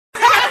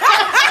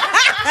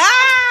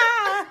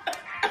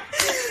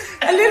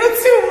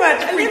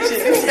much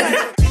preaching.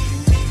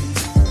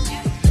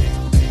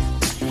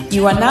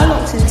 You are now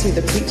locked into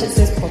the Preacher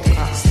Says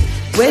podcast.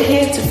 We're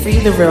here to free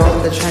the real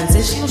of the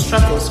transitional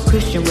struggles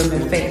Christian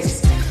women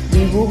face.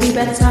 We will be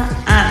better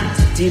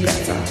and do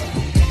better.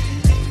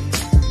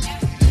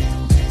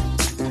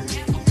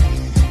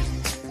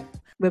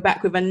 We're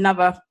back with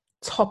another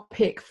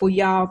topic for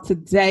y'all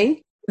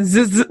today.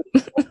 Thank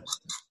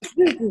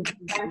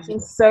you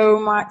so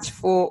much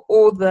for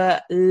all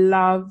the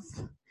love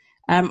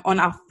on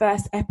our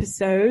first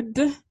episode.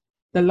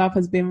 The love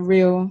has been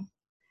real.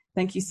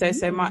 Thank you so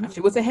much.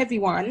 It was a heavy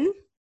one.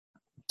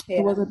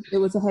 Yeah. It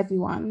was a heavy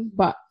one,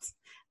 but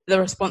the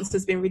response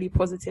has been really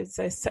positive.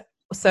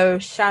 So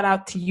shout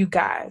out to you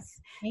guys.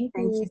 Thank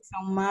you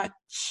so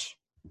much.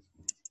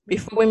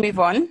 Before we move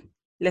on,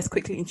 let's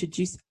quickly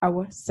introduce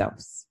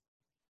ourselves.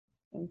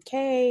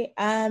 Okay.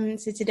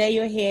 So today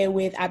you're here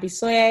with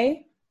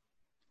Abisoye,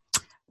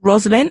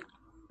 Rosalind,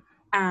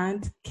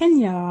 and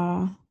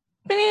Kenya.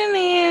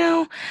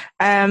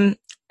 As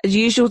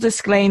usual,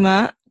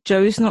 disclaimer: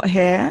 Joe's not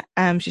here.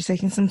 She's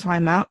taking some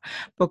time out,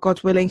 but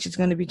God willing, she's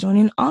going to be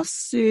joining us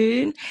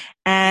soon.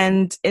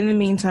 And in the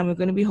meantime, we're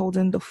going to be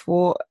holding the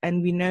fort.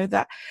 And we know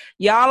that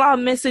y'all are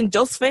missing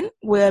Josephine.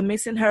 We're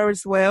missing her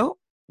as well.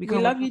 We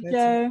love you,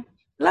 Joe.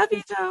 Love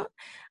you, Joe.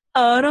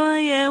 Oh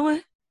yeah,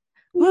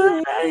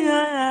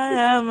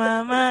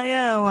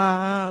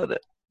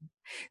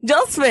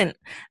 Josephine.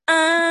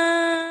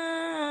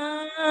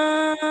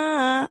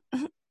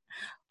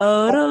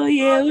 Oh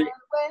yeah.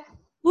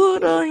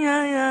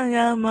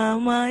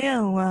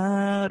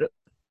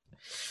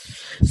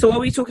 So what are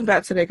we talking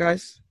about today,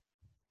 guys?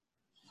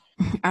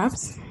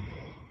 Abs.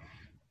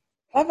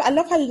 I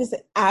love how you just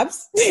said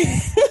abs.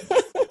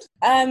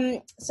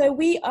 So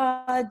we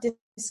are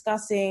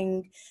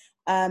discussing,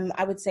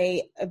 I would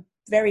say, a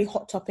very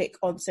hot topic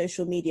on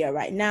social media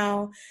right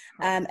now.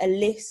 A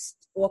list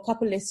or a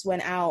couple lists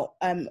went out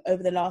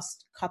over the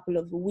last couple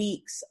of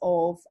weeks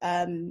of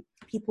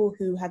people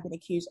who have been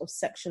accused of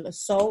sexual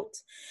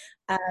assault.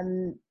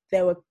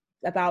 There were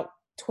about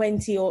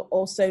 20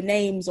 or so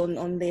names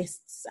on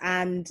lists,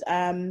 and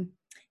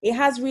it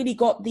has really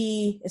got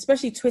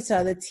especially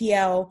Twitter, the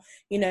TL,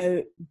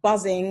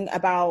 buzzing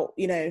about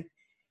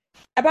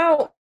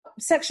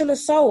sexual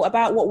assault,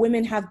 about what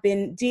women have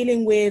been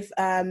dealing with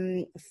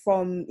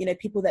from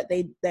people that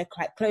they're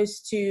quite close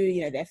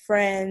to, their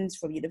friends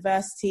from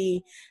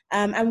university,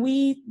 and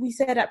we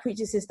said at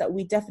Preacher Says that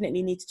we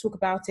definitely need to talk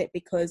about it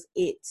because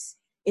it's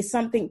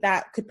something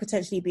that could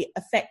potentially be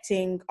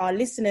affecting our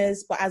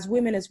listeners, but as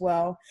women as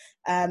well,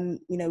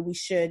 we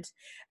should.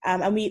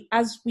 And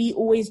as we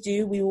always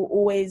do, we will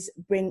always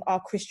bring our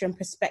Christian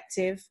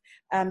perspective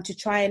to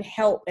try and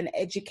help and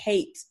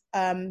educate,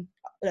 to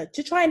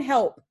try and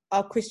help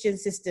our Christian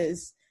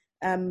sisters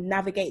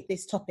navigate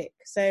this topic.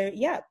 So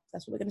yeah,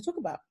 that's what we're going to talk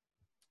about.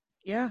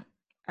 Yeah.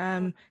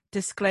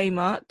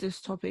 Disclaimer, this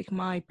topic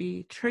might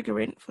be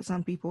triggering for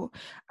some people.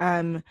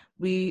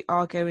 We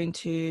are going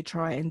to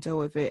try and deal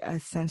with it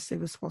as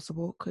sensitive as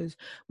possible because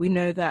we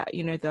know that,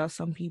 there are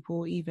some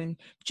people, even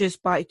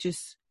just by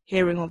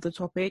hearing of the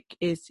topic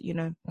is,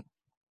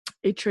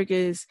 it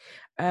triggers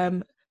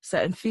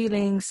certain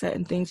feelings,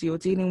 certain things you're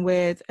dealing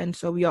with, and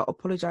so we are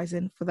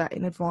apologizing for that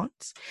in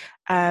advance.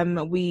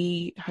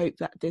 We hope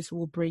that this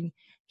will bring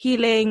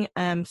healing,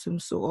 some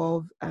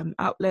sort of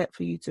outlet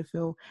for you to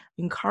feel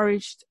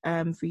encouraged,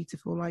 for you to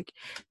feel like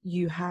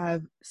you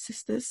have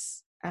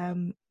sisters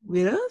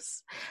with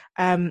us.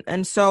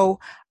 And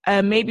so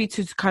maybe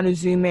to kind of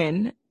zoom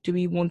in, do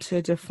we want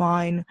to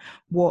define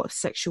what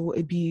sexual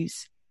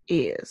abuse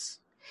is?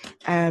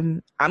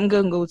 I'm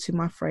going to go to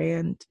my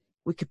friend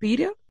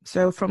Wikipedia.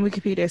 So from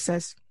Wikipedia it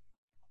says,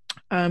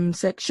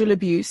 sexual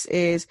abuse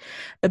is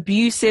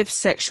abusive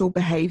sexual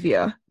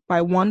behavior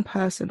by one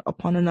person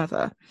upon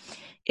another.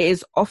 It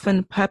is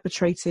often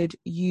perpetrated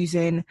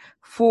using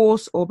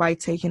force or by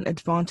taking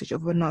advantage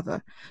of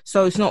another.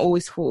 So it's not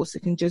always force.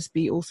 It can just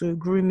be also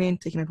grooming,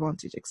 taking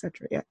advantage,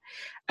 etc.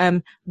 Yeah.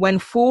 When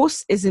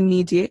force is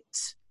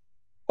immediate,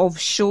 of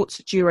short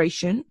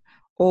duration,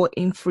 or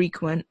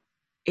infrequent,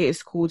 it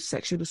is called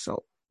sexual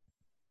assault.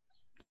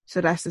 So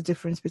that's the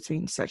difference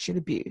between sexual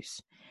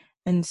abuse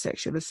and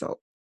sexual assault.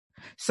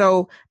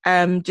 So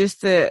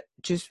just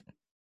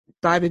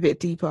dive a bit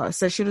deeper.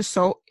 Sexual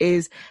assault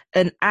is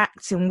an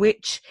act in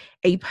which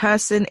a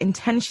person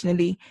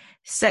intentionally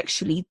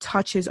sexually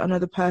touches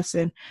another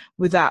person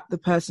without the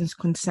person's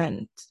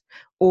consent,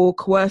 or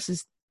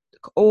coerces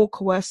or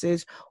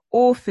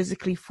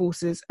physically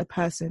forces a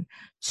person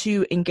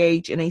to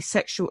engage in a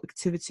sexual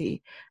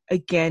activity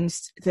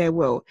against their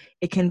will.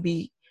 It can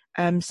be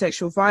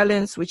sexual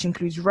violence, which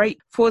includes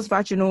rape, forced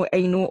vaginal,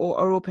 anal, or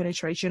oral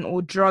penetration, or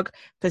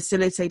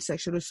drug-facilitated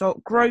sexual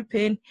assault,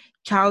 groping,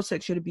 child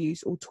sexual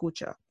abuse, or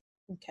torture.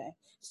 Okay.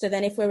 So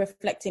then if we're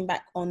reflecting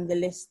back on the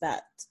list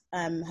that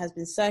has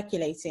been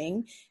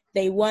circulating,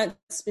 they weren't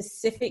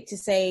specific to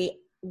say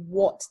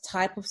what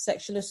type of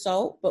sexual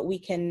assault, but we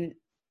can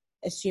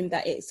assume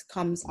that it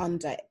comes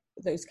under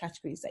those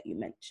categories that you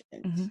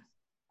mentioned. Mm-hmm.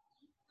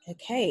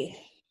 Okay.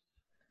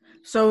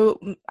 So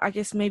I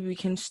guess maybe we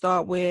can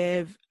start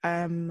with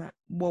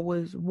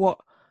what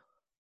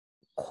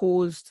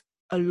caused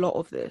a lot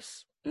of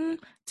this. To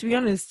be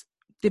honest,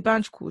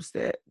 D'banj caused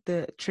it,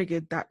 that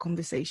triggered that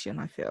conversation,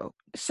 I feel.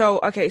 So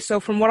okay, so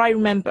from what I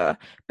remember,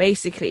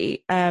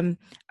 basically, a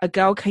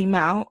girl came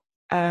out,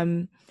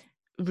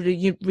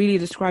 really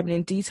describing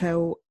in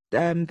detail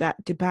that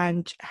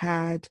D'banj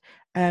had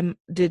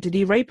did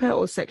he rape her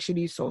or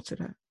sexually assaulted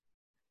her?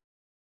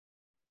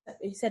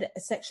 He said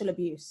sexual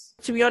abuse.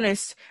 To be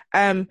honest,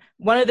 one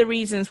of the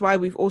reasons why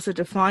we've also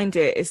defined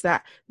it is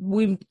that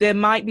there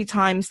might be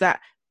times that,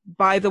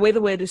 by the way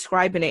that we're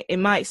describing it, it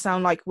might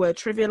sound like we're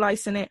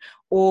trivializing it,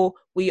 or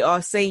we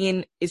are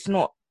saying it's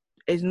not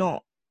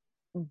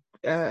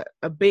a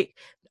big.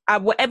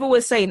 Whatever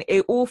we're saying,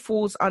 it all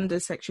falls under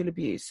sexual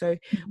abuse. So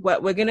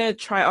we're gonna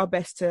try our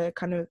best to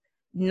kind of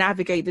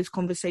navigate this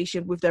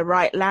conversation with the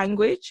right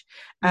language.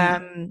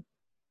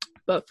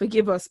 But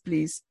forgive us,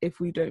 please,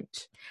 if we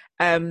don't.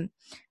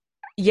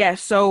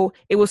 So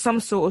it was some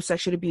sort of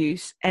sexual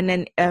abuse.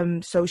 And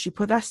then, so she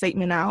put that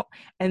statement out.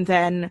 And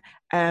then,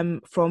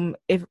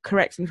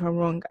 correct me if I'm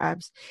wrong,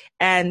 Abs.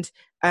 And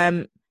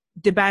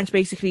D'banj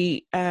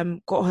basically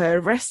got her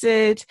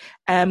arrested,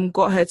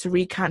 got her to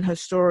recant her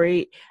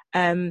story.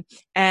 And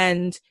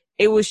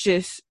it was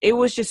just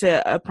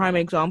a prime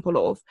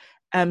example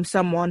of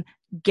someone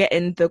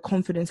getting the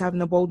confidence, having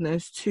the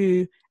boldness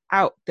to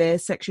out their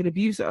sexual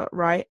abuser,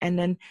 right? And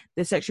then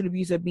the sexual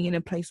abuser being in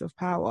a place of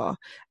power,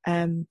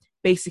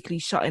 basically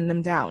shutting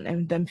them down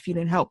and them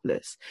feeling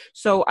helpless.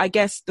 So I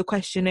guess the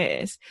question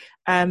is,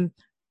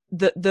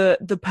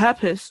 the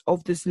purpose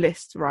of this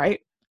list, right?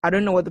 I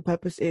don't know what the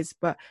purpose is,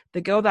 but the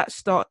girl that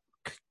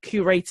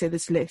curated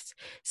this list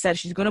said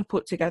she's going to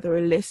put together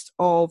a list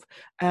of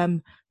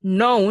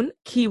known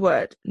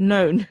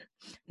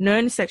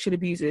sexual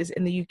abusers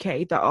in the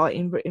UK that are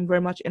in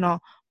very much in our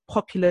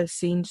popular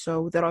scene,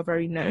 so that are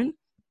very known,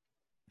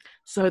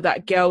 so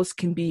that girls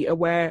can be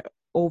aware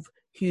of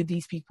who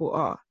these people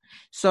are.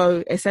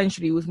 So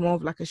essentially it was more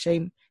of like a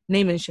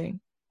name and shame,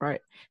 right?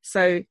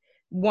 So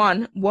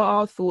one, what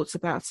are our thoughts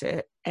about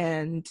it,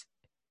 and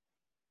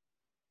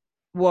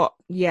what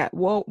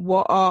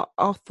are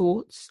our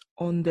thoughts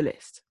on the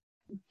list?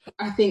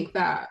 I think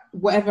that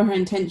whatever her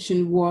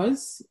intention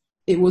was,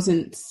 it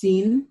wasn't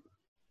seen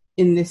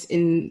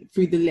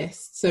through the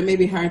list. So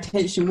maybe her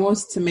intention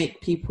was to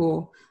make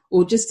people,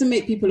 or just to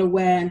make people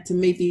aware, and to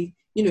maybe,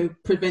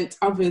 prevent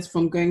others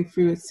from going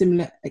through a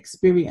similar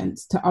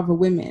experience to other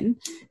women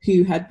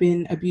who had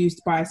been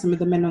abused by some of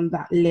the men on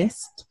that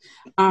list.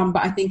 But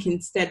I think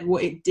instead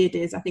what it did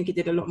is, I think it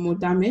did a lot more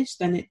damage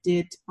than it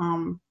did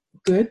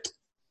good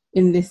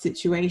in this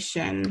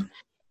situation,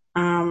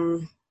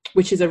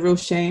 which is a real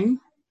shame.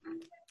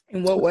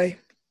 In what way?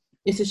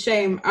 It's a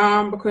shame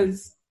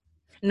because...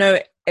 No,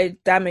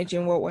 damage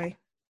in what way?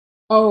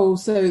 Oh,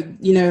 so,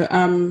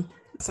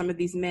 some of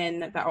these men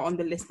that are on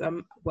the list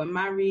were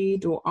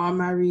married or are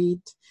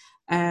married.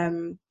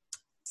 Some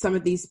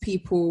of these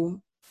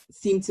people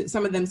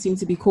some of them seem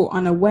to be caught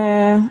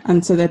unaware,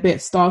 and so they're a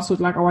bit startled,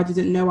 like, oh, I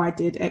didn't know I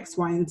did X,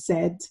 Y, and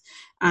Z.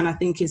 And I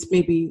think it's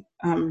maybe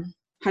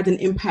had an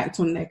impact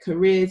on their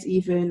careers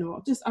even,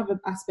 or just other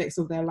aspects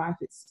of their life.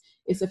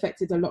 It's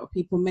affected a lot of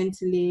people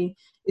mentally.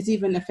 It's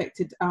even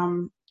affected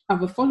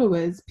other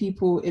followers,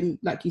 people in,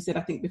 like you said,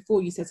 I think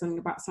before you said something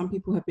about some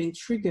people have been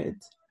triggered.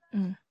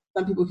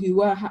 Some people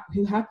who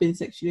have been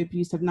sexually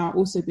abused have now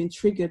also been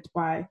triggered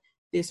by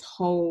this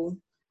whole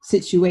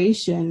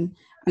situation,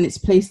 and it's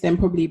placed them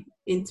probably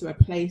into a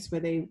place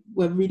where they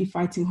were really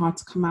fighting hard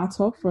to come out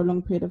of for a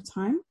long period of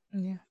time.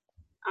 Yeah.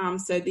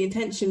 So the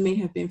intention may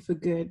have been for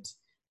good,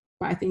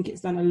 but I think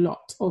it's done a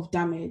lot of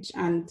damage,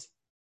 and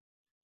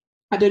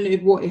I don't know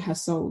what it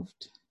has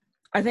solved.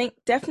 I think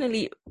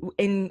definitely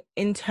in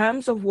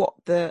terms of what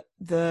the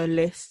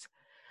list,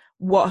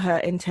 what her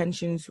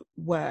intentions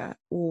were,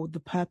 or the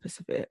purpose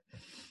of it,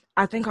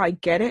 I think I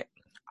get it.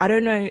 I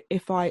don't know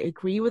if I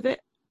agree with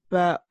it,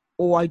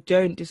 or I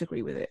don't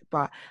disagree with it,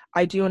 but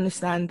I do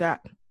understand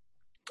that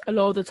a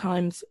lot of the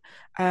times,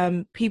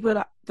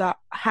 people that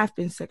have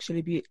been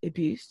sexually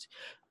abused,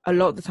 a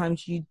lot of the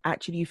times you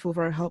feel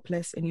very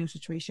helpless in your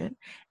situation,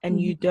 and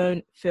you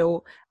don't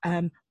feel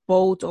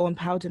bold or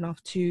empowered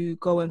enough to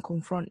go and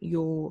confront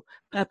your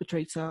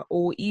perpetrator,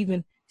 or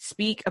even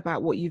speak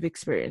about what you've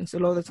experienced. A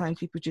lot of the times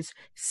people just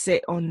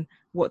sit on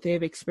what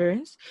they've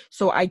experienced.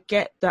 So I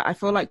get that. I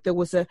feel like there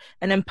was an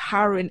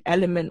empowering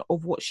element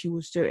of what she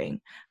was doing.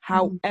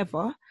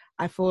 However,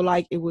 I feel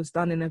like it was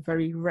done in a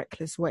very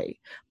reckless way,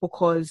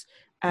 because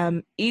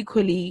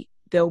equally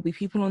there will be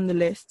people on the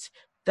list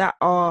that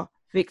are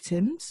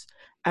victims,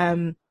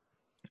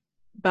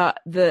 but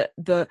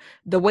the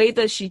way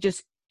that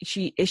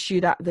she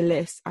issued out the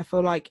list, I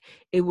feel like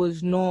it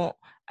was not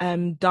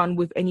done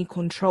with any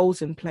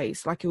controls in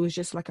place. Like, it was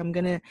just like, I'm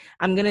gonna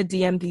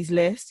DM these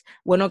lists.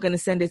 We're not gonna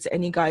send it to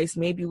any guys.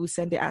 Maybe we'll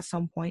send it at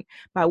some point,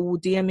 but we'll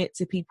DM it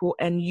to people,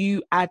 and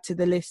you add to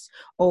the list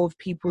of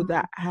people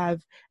that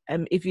have,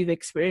 if you've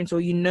experienced, or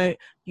you know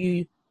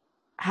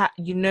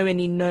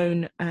any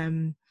known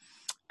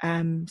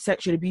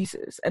sexual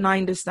abusers. And I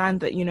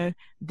understand that, you know,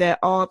 there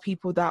are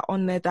people that are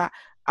on there that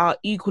are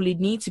equally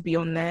need to be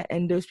on there,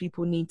 and those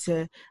people need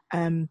to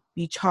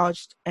be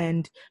charged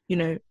and, you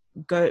know,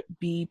 go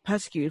be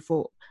persecuted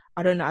for,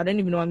 I don't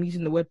even know I'm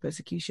using the word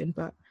persecution,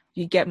 but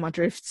you get my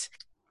drift.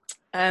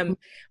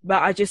 But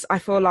I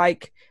feel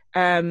like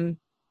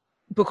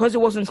because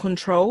it wasn't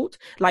controlled,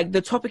 like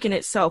the topic in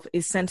itself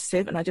is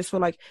sensitive, and I just feel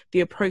like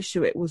the approach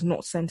to it was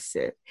not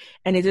sensitive,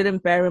 and it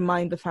didn't bear in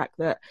mind the fact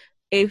that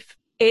if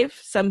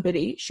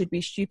somebody should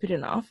be stupid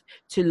enough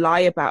to lie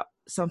about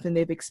something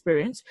they've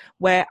experienced,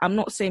 where I'm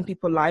not saying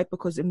people lie,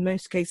 because in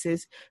most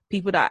cases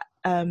people that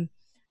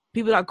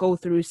go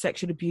through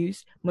sexual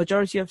abuse,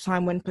 majority of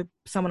time when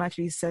someone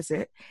actually says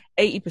it,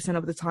 80%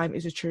 of the time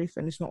is the truth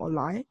and it's not a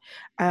lie.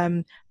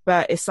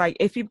 But it's like,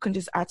 if people can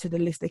just add to the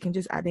list, they can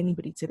just add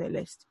anybody to their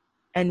list,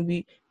 and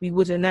we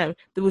wouldn't know.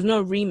 There was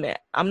no remit.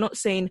 I'm not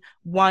saying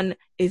one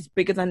is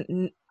bigger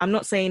than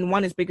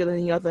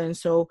the other, and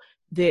so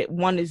the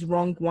one is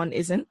wrong, one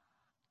isn't.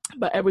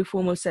 But every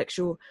form of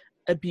sexual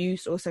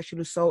abuse or sexual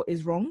assault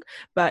is wrong.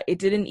 But it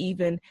didn't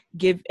even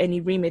give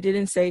any remit. It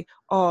didn't say,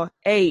 oh,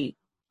 A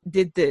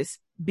did this,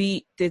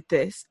 B did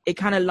this. It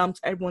kind of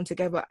lumped everyone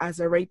together as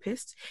a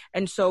rapist.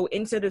 And so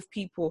instead of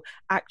people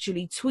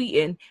actually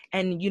tweeting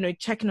and, you know,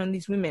 checking on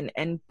these women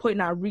and putting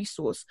out a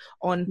resource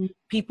on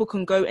people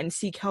can go and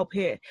seek help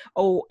here,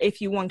 or if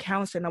you want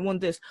counseling, I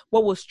want this,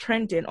 what was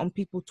trending on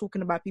people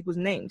talking about people's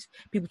names,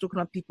 people talking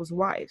about people's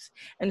wives.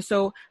 And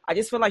so I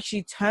just feel like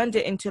she turned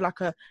it into like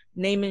a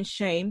name and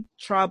shame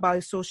trial by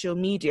social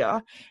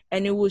media,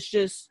 and it was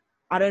just,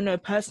 I don't know,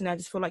 personally, I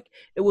just feel like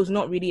it was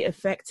not really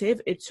effective.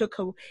 It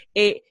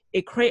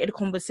created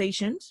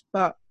conversations,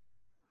 but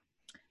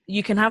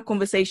you can have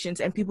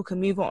conversations and people can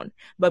move on.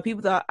 But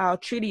people that are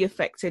truly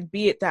affected,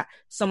 be it that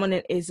someone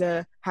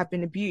have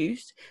been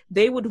abused,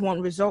 they would want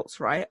results,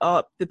 right?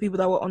 The people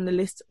that were on the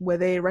list, were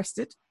they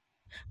arrested?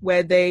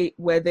 Were they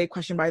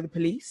questioned by the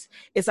police?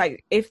 It's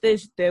like, if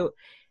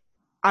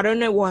I don't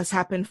know what has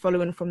happened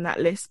following from that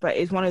list, but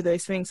it's one of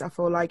those things. I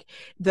feel like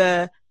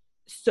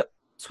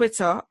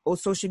Twitter or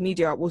social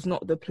media was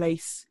not the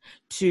place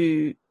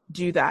to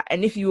do that.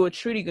 And if you were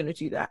truly going to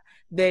do that,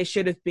 there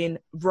should have been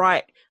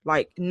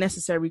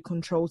necessary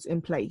controls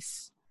in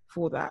place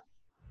for that.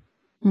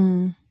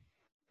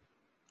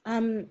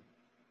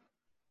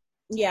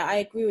 Yeah, I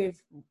agree with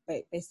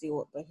basically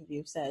what both of you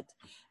have said.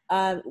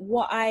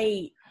 What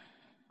I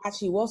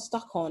actually was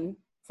stuck on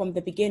from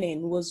the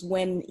beginning was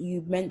when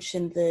you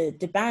mentioned the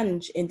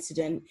D'banj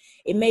incident.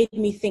 It made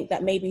me think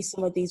that maybe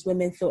some of these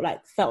women felt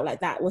like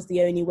that was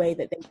the only way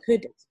that they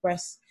could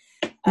express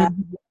what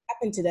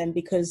happened to them,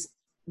 because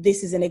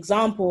this is an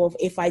example of,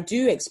 if I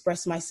do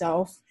express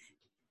myself,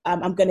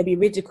 I'm going to be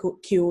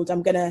ridiculed.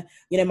 I'm going to,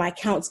 my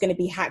account's going to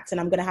be hacked,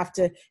 and I'm going to have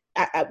to,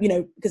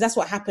 because that's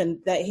what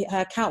happened. That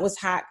her account was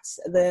hacked,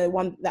 the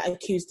one that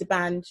accused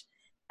D'banj,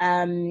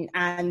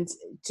 and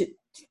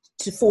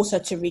to force her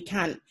to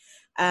recant.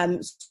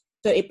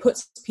 So it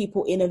puts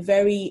people in a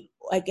very,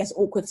 I guess,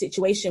 awkward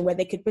situation where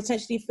they could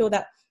potentially feel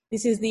that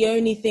this is the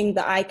only thing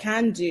that I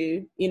can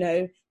do,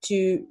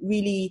 to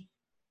really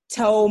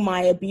tell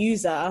my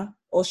abuser,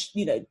 or,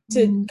 to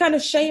kind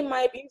of shame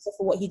my abuser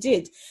for what he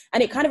did.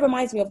 And it kind of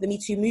reminds me of the Me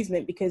Too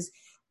movement, because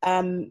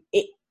it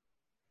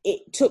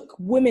took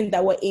women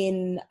that were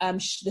in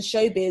the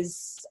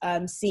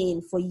showbiz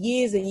scene for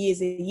years and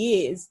years and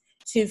years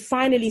to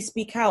finally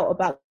speak out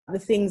about the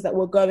things that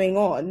were going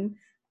on.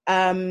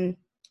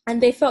 And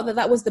they felt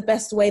that was the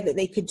best way that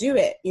they could do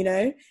it,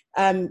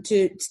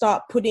 to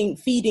start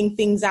feeding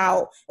things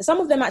out. Some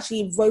of them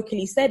actually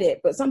vocally said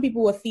it, but some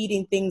people were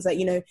feeding things like,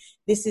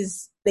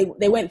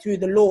 they went through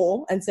the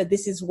law and said,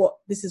 this is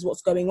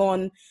what's going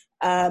on.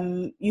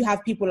 You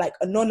have people like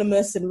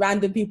Anonymous and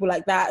random people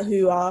like that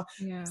who are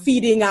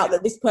feeding out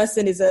that this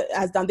person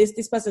has done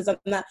this person has done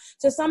that.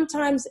 So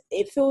sometimes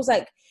it feels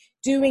like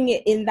doing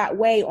it in that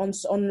way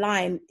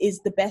online is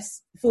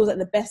feels like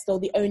the best or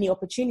the only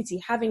opportunity.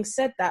 Having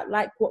said that,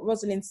 like what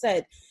Rosalind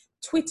said,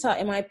 Twitter,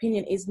 in my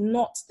opinion, is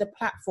not the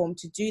platform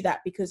to do that,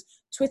 because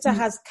Twitter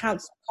has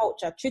cancel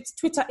culture.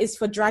 Twitter is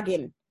for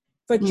dragging.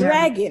 That's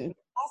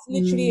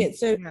literally it.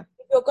 So if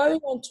you're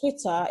going on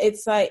Twitter,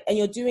 it's like, and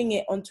you're doing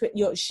it on Twitter,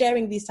 you're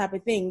sharing these type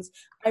of things,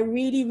 I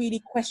really,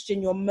 really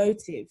question your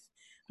motive.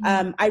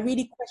 I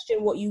really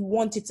question what you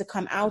wanted to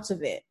come out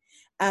of it.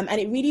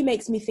 And it really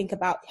makes me think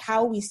about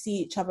how we see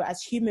each other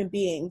as human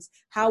beings,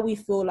 how we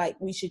feel like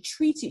we should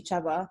treat each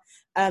other,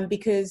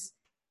 because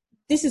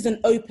this is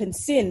an open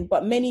sin,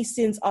 but many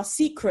sins are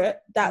secret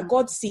that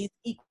God sees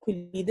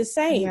equally the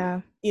same.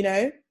 And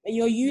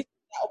you're using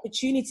that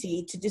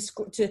opportunity to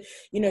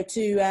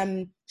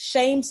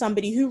shame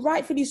somebody who,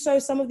 rightfully so,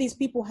 some of these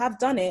people have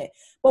done it.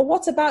 But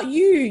what about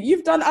you?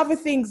 You've done other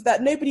things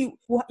that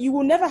you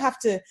will never have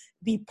to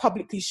be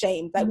publicly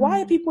shamed. Like,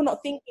 why are people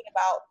not thinking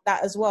about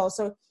that as well?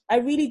 So I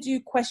really do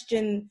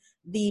question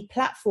the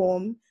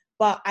platform,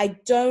 but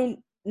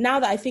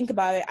now that I think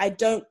about it, I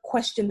don't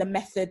question the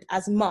method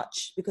as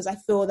much, because I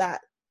feel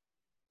that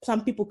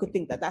some people could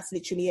think that that's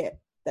literally it,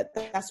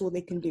 that's all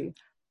they can do.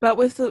 But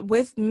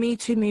with Me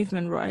Too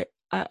movement, right?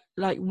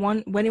 Like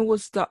when it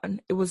was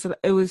done, it was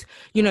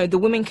the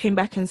women came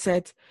back and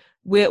said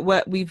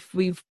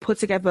we've put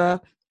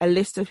together a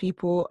list of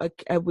people.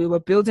 We were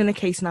building a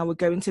case now. We're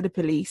going to the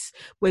police.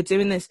 We're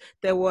doing this.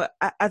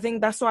 I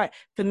think that's why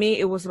for me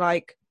it was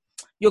like,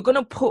 you're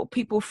gonna put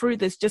people through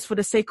this just for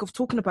the sake of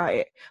talking about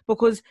it,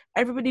 because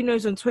everybody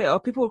knows on Twitter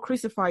people will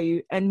crucify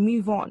you and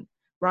move on,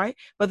 right?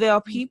 But there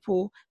are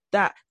people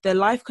that their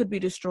life could be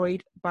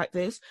destroyed by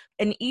this,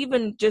 and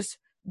even just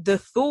the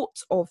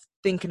thought of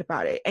thinking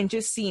about it and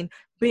just seeing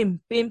bim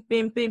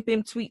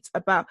tweets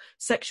about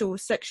sexual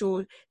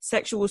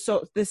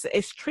assault, this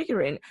is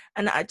triggering.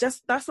 And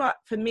that's why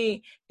for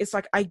me it's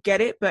like, I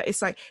get it, but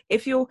it's like,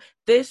 if you're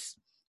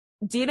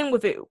dealing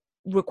with it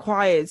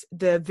requires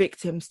the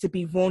victims to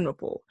be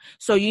vulnerable,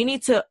 so you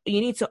need to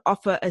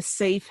offer a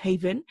safe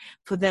haven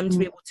for them to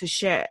be able to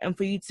share, and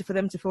for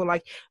them to feel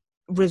like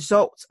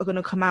results are going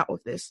to come out of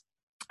this.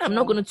 I'm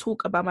not going to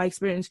talk about my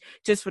experience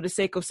just for the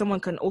sake of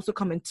someone can also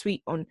come and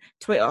tweet on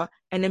Twitter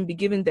and then be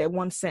given their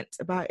 1 cent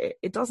about it.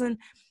 It doesn't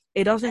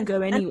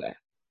go anywhere.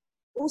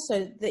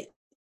 Also,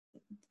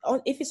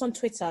 if it's on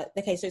Twitter,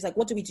 okay, so it's like,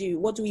 what do we do?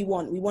 What do we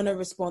want? We want a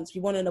response.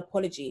 We want an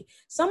apology.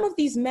 Some of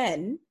these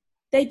men,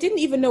 they didn't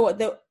even know what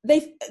the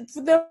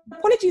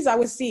apologies I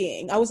was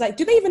seeing. I was like,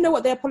 do they even know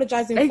what they're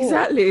apologizing for?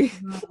 Exactly. They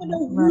don't even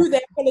know who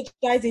they're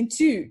apologizing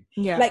to.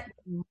 Yeah. Like,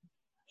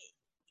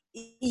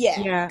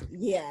 yeah.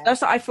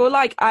 That's what I feel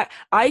like.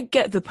 I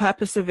get the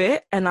purpose of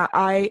it, and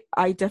I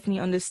definitely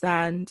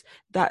understand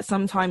that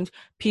sometimes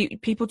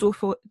people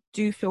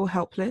do feel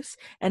helpless,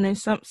 and then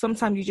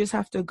sometimes you just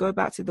have to go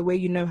about it the way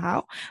you know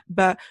how,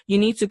 but you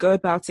need to go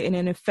about it in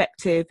an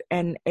effective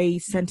and a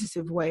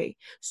sensitive way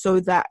so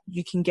that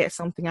you can get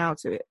something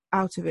out of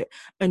it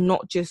and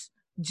not just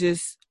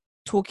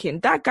talking.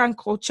 That gang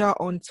culture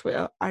on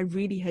Twitter, I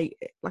really hate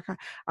it. Like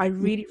I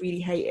really, really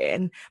hate it.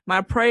 And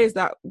my prayer is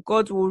that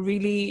God will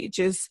really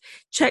just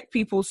check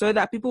people so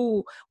that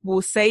people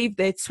will save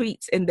their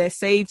tweets in their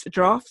saved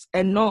drafts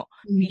and not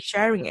be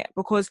sharing it,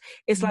 because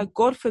it's like,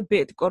 God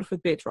forbid,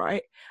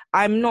 right?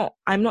 I'm not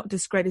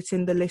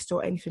discrediting the list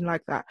or anything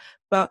like that,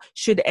 but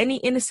should any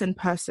innocent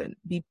person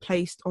be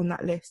placed on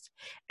that list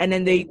and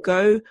then they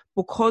go,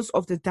 because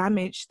of the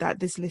damage that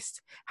this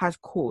list has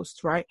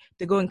caused, right?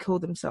 They go and kill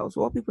themselves.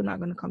 What are people not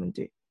going to come and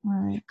do?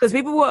 Right. Because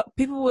people were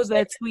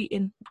there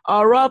tweeting,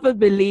 I'll rather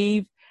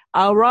believe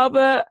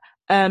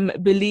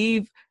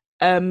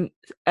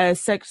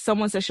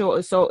someone's sexual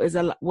assault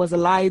was a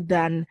lie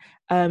than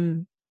I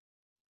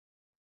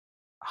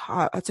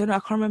don't know, I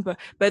can't remember,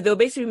 but they were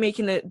basically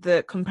making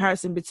the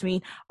comparison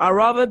between I'll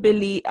rather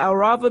be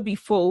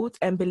fooled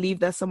and believe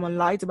that someone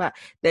lied about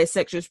their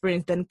sexual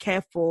experience than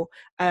care for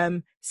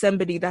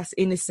somebody that's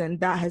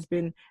innocent that has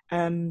been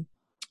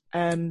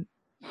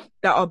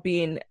that are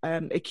being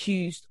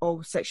accused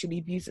of sexually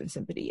abusing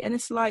somebody. And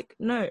it's like,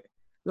 no,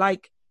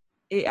 like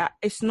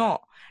it's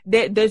not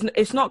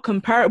it's not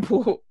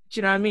comparable. Do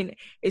you know what I mean?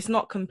 It's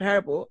not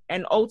comparable.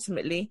 And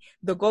ultimately,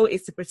 the goal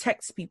is to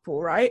protect people,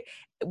 right?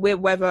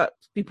 Whether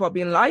people are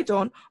being lied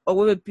on or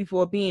whether people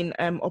are being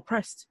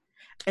oppressed.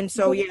 And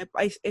so, yeah,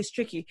 it's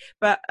tricky.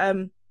 But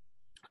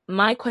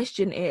my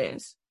question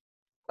is,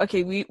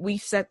 okay, we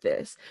said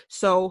this.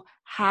 So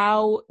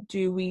how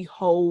do we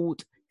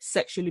hold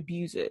sexual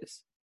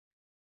abusers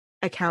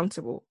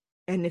accountable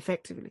and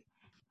effectively?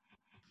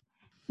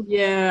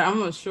 Yeah, I'm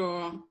not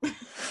sure.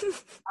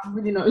 I'm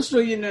really not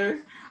sure,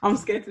 I'm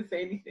scared to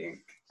say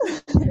anything.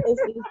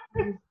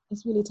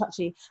 It's really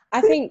touchy.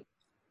 I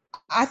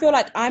feel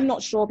like I'm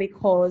not sure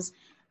because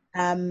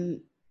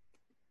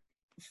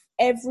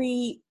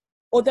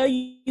although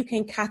you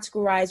can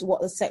categorize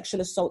what a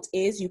sexual assault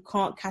is, you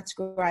can't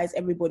categorize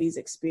everybody's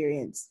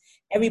experience.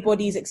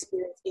 Everybody's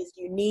experience is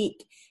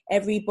unique.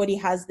 Everybody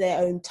has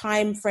their own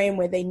time frame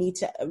where they need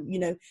to,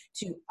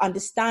 to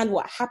understand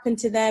what happened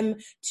to them,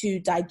 to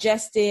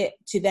digest it,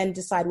 to then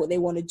decide what they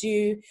want to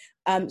do.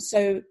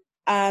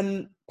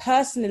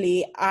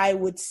 Personally, I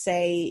would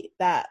say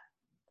that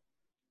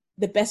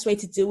the best way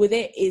to deal with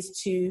it is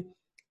to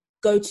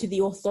go to the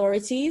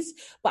authorities.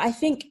 But I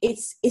think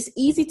it's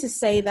easy to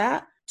say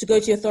that, to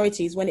go to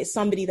authorities, when it's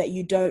somebody that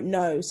you don't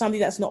know, somebody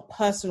that's not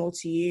personal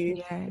to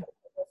you, yeah. A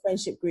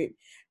friendship group.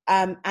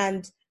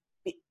 And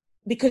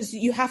because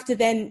you have to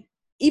then,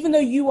 even though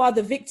you are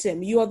the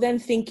victim, you are then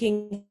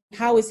thinking,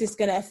 how is this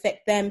going to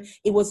affect them?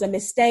 It was a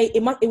mistake.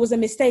 It was a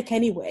mistake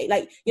anyway.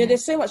 Like,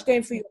 there's so much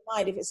going through your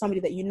mind if it's somebody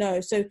that you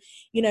know. So,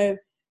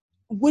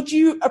 would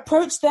you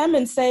approach them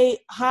and say,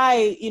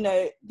 hi,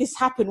 this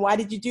happened. Why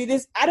did you do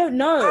this? I don't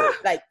know.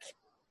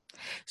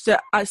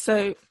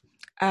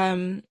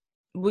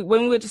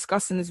 When we were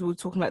discussing this, we were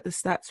talking about the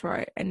stats,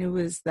 right? And it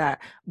was that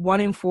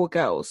 1 in 4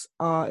 girls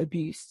are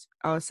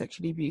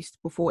sexually abused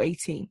before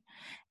 18.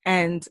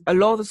 And a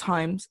lot of the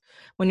times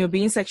when you're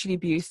being sexually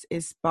abused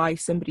is by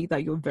somebody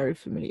that you're very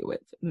familiar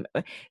with.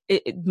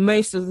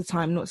 Most of the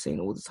time, not saying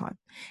all the time.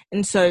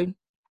 And so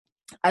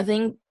I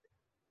think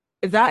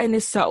that in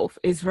itself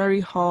is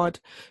very hard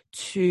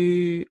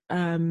to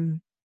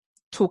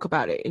talk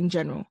about it in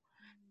general.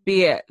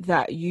 be it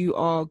that you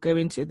are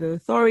going to the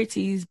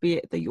authorities, be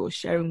it that you're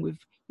sharing with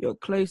your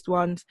close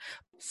ones.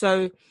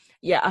 So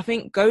yeah, I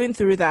think going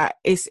through that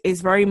is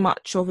very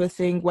much of a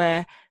thing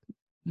where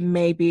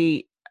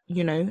maybe,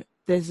 you know,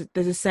 there's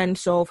a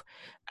sense of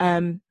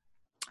the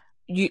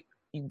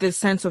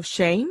sense of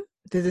shame.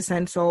 There's a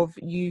sense of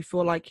you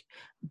feel like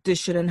this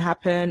shouldn't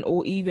happen,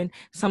 or even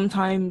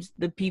sometimes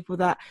the people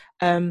that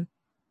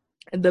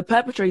the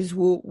perpetrators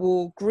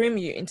will groom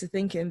you into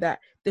thinking that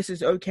this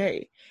is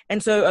okay.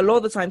 And so a lot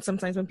of the time,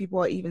 sometimes when people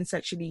are even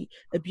sexually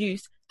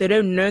abused, they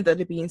don't know that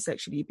they're being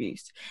sexually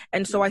abused.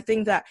 And so I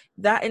think that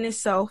in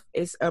itself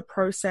is a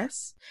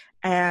process.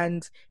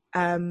 And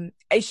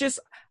it's just,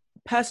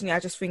 personally, I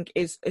just think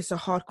it's a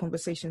hard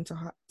conversation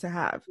to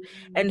have.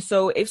 And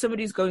so if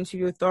somebody's going to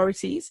the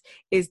authorities,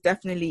 it's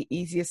definitely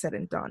easier said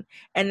than done.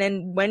 And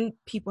then when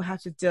people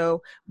have to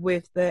deal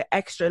with the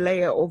extra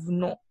layer of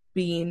not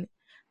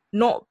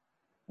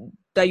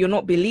that you're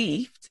not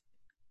believed,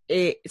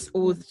 it's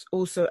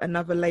also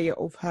another layer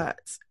of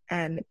hurt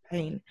and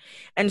pain.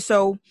 And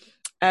so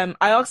I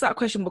asked that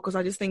question because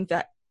I just think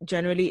that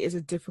generally is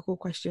a difficult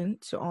question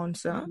to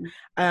answer.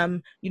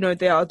 You know,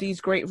 there are these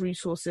great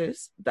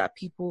resources that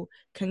people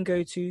can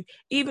go to,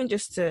 even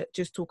just to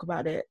talk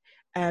about it,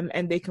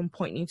 and they can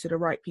point you to the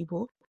right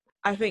people.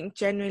 I think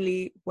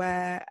generally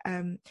where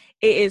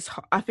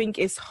I think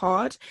it's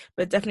hard,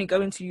 but definitely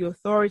going to your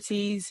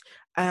authorities,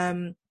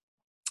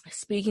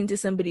 speaking to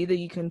somebody that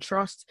you can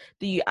trust,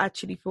 that you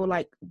actually feel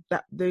like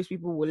that those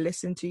people will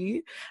listen to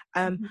you.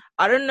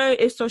 I don't know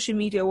if social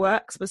media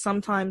works, but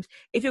sometimes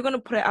if you're going to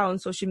put it out on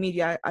social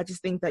media, I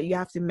just think that you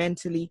have to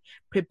mentally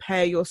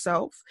prepare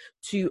yourself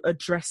to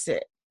address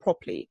it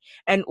properly,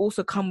 and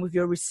also come with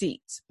your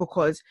receipts,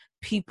 because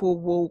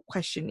people will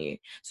question you.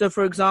 So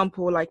for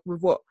example, like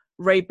with what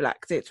Ray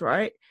Black did,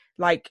 right?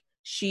 Like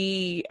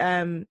she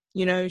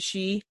you know,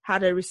 she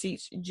had her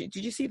receipts. Did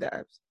you see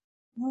that?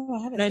 No,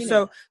 I haven't No,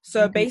 seen it.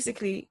 so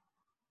basically,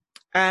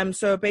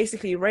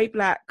 Ray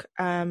Black,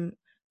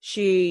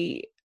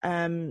 she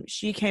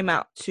came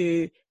out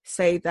to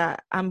say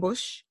that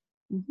Ambush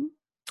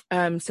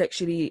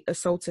sexually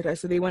assaulted her.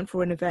 So they went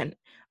for an event,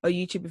 a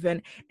YouTube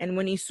event, and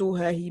when he saw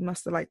her, he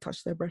must have like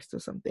touched their breast or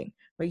something,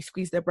 or he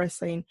squeezed their breast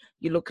saying,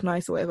 "You look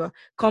nice," or whatever.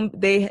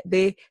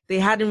 They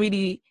hadn't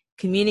really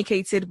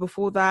communicated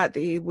before that.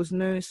 There was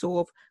no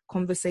sort of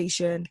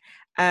conversation,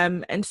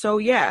 and so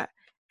yeah,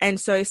 and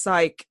so it's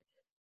like,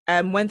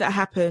 when that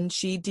happened,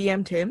 she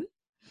DM'd him.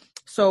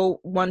 So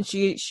once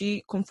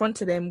she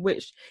confronted him,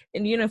 which,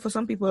 and you know, for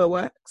some people it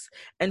works,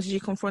 and she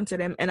confronted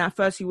him, and at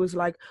first he was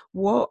like,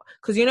 what?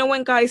 Because you know,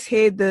 when guys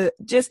hear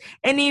just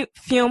any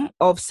film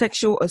of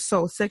sexual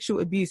assault,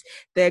 sexual abuse,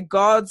 their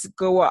guards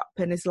go up,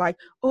 and it's like,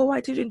 oh,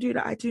 I didn't do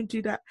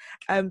that.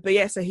 But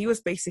yeah, so he was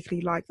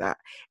basically like that.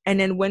 And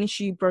then when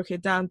she broke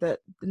it down that,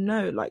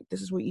 no, like,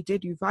 this is what you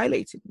did, you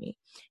violated me,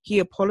 he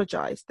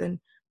apologized, and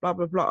blah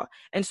blah blah.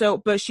 And so,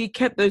 but she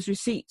kept those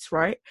receipts,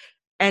 right?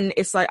 And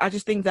it's like, I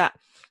just think that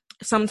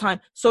sometimes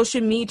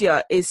social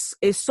media is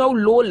so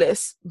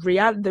lawless.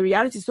 The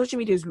reality is social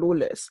media is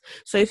lawless.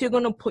 So if you're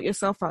going to put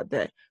yourself out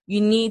there,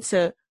 you need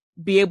to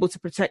be able to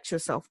protect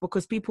yourself,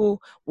 because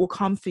people will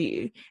come for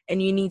you,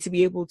 and you need to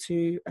be able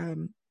to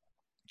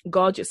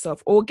guard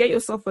yourself, or get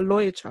yourself a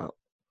lawyer, child.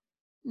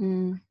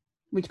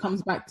 Which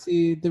comes back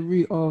to the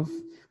root of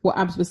what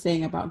Abs was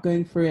saying about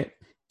going for it,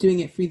 doing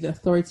it through the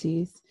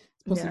authorities.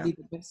 It's possibly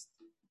the best.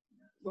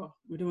 Well,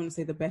 we don't want to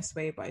say the best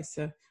way, but it's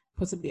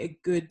possibly a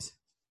good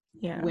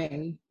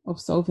way of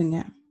solving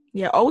it.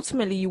 Yeah,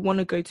 ultimately you want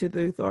to go to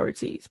the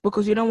authorities,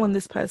 because you don't want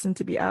this person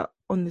to be out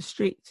on the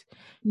street.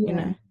 You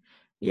know.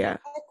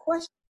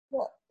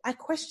 I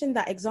questioned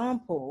that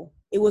example.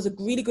 It was a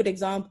really good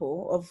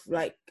example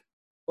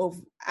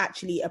of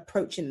actually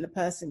approaching the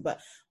person, but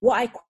what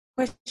I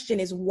question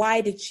is,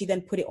 why did she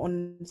then put it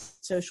on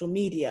social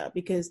media?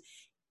 Because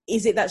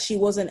is it that she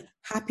wasn't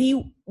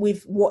happy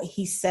with what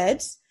he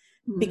said?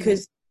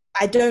 Because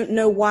I don't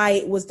know why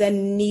it was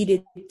then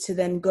needed to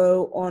then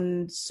go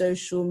on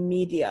social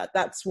media.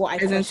 That's what I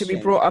question. Isn't to be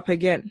brought up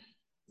again.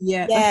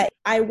 Yeah,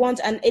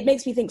 and it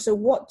makes me think, so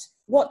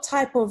what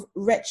type of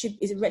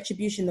is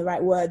retribution the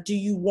right word, do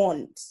you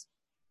want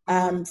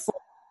for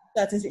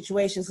certain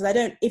situations?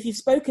 Because if you've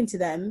spoken to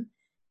them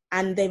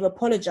and they've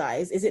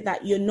apologized, is it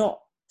that you're not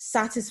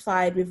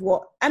satisfied with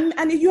what,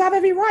 and you have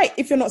every right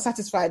if you're not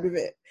satisfied with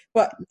it,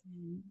 but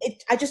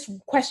I just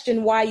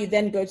question why you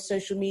then go to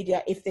social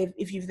media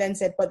if you've then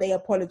said, but they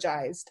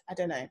apologized. I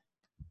don't know.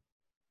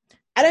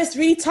 I know it's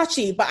really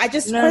touchy, but I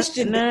just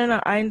question. No,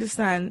 I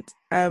understand.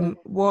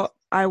 What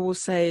I will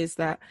say is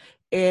that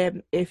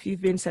if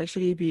you've been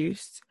sexually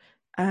abused,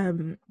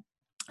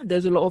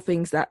 there's a lot of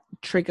things that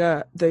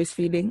trigger those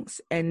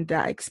feelings and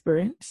that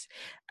experience.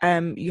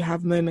 You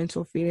have moments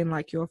of feeling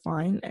like you're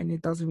fine and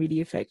it doesn't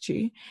really affect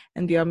you,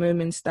 and there are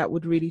moments that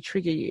would really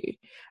trigger you,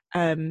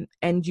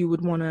 and you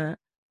would want to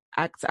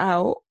act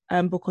out,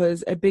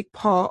 because a big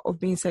part of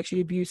being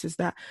sexually abused is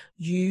that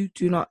you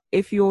do not,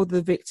 if you're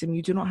the victim,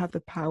 you do not have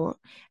the power,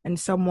 and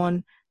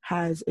someone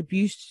has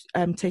abused,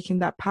 taken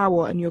that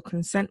power and your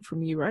consent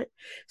from you, right?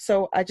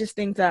 So I just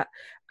think that,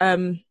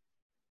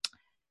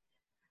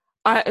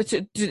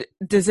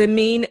 does it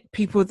mean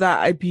people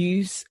that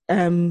abuse,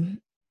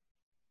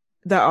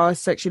 that are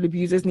sexual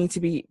abusers need to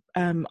be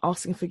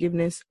asking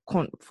forgiveness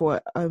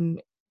for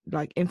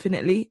like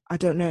infinitely? I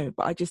don't know,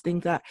 but I just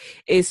think that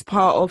it's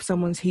part of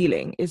someone's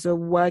healing. It's a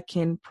work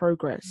in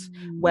progress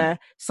where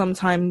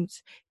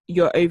sometimes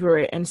you're over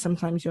it and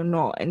sometimes you're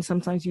not, and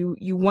sometimes you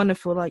want to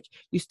feel like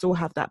you still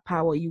have that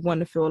power. You want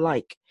to feel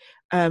like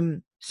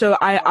so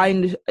I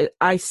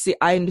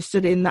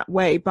understood it in that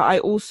way, but I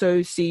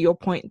also see your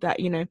point that,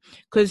 you know,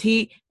 because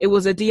it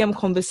was a DM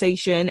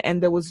conversation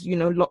and there was, you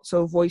know, lots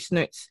of voice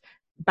notes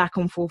back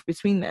and forth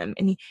between them,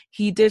 and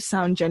he did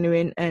sound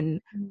genuine and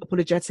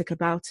apologetic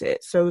about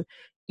it. So,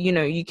 you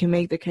know, you can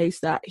make the case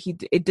that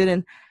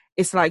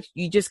it's like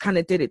you just kind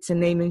of did it to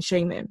name and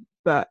shame him,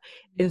 but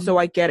and so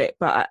I get it,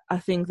 but I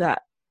think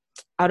that,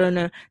 I don't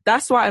know,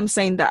 that's why I'm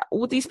saying that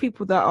all these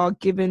people that are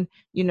given,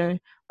 you know,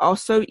 are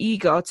so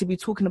eager to be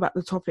talking about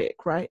the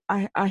topic, right?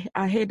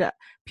 I hear that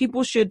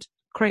people should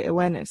create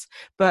awareness,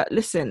 but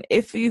listen,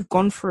 if you've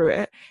gone through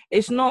it,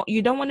 it's not,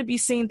 you don't want to be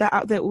seeing that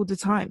out there all the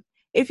time.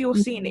 If you're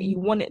seeing it, you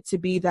want it to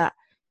be that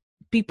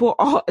people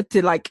are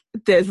to, like,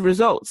 there's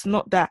results,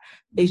 not that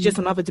it's just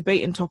another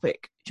debating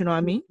topic. Do you know what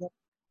I mean?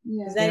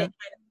 Yeah. Then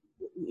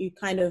you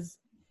kind of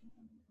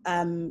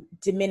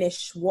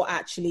diminish what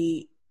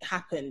actually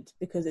happened,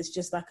 because it's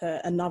just like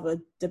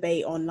another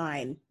debate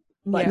online.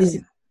 But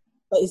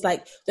but it's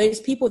like those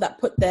people that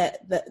put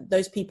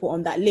those people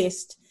on that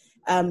list,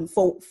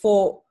 for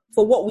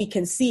what we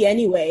can see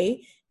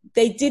anyway,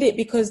 they did it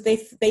because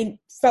they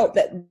felt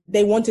that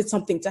they wanted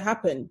something to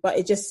happen. But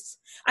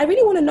I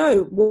really want to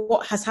know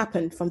what has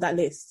happened from that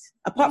list,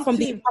 apart from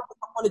the public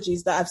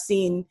apologies that I've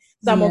seen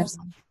some of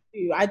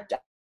do.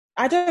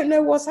 I don't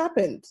know what's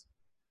happened.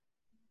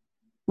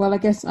 Well, I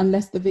guess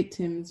unless the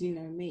victims, you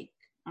know, make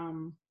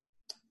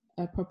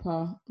a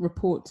proper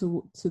report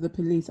to the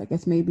police, I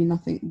guess maybe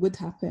nothing would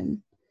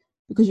happen,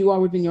 because you are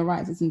within your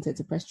rights, isn't it,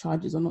 to press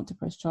charges or not to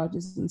press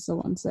charges and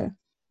so on. So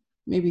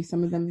maybe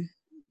some of them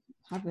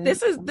haven't.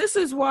 This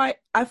is why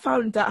I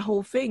found that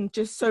whole thing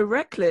just so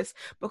reckless,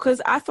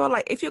 because I felt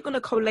like if you're going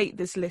to collate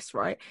this list,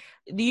 right,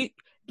 you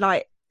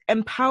like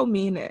empower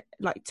me in it,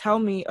 like tell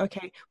me,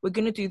 okay, we're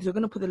going to do this, we're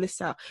going to put the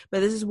list out,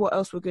 but this is what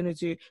else we're going to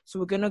do. So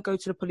we're going to go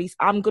to the police.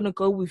 I'm going to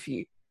go with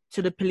you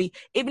to the police,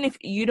 even if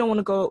you don't want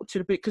to go to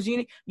the police, because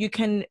you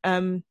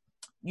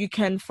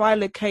can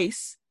file a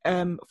case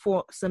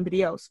for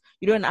somebody else.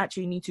 You don't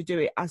actually need to do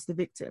it as the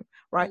victim,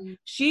 right?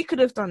 She could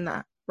have done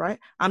that, right?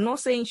 I'm not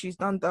saying she's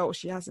done that or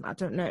she hasn't, I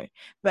don't know,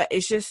 but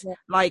it's just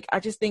like, I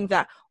just think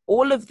that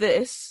all of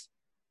this,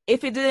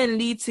 if it didn't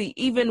lead to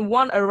even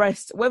one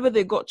arrest, whether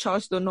they got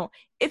charged or not,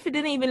 if it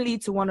didn't even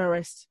lead to one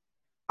arrest,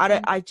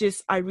 I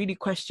really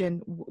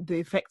question the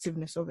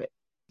effectiveness of it.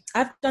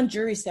 I've done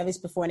jury service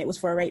before, and it was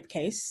for a rape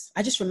case.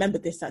 I just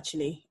remembered this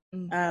actually.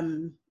 It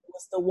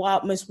was the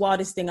most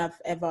wildest thing I've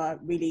ever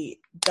really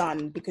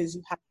done, because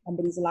you have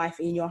somebody's life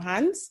in your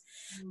hands.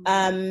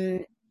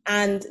 And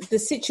the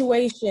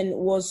situation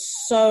was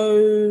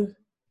so,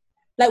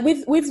 like,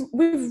 with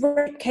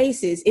rape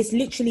cases, it's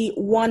literally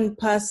one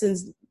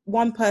person's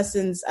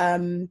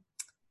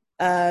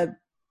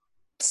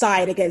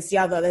side against the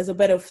other. There's a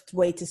better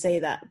way to say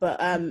that,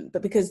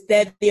 but because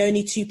they're the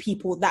only two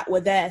people that were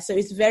there, so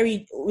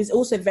it was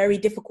also very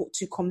difficult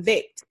to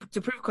convict.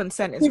 To prove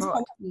consent is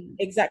hard.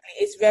 Exactly,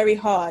 it's very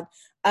hard.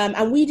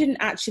 And we didn't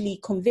actually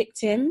convict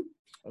him,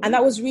 and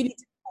that was really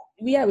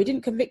difficult. We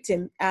didn't convict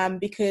him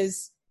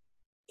because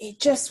it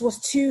just was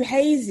too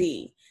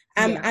hazy.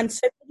 And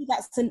so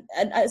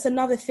that's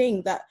another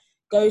thing that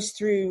goes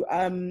through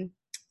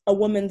a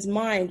woman's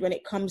mind when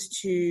it comes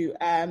to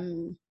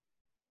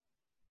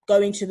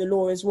going to the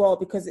law as well,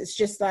 because it's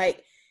just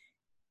like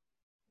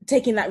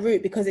taking that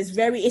route, because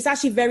it's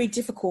actually very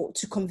difficult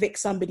to convict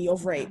somebody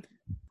of rape.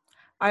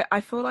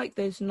 I feel like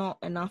there's not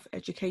enough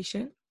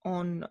education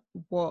on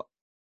what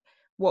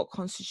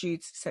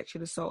constitutes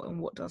sexual assault and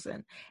what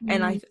doesn't.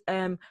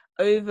 And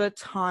over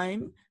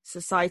time,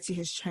 society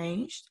has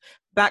changed.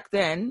 Back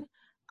then,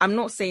 I'm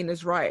not saying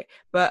it's right,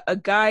 but a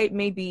guy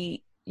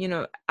maybe, you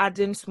know,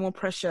 adding small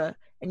pressure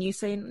and you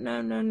say,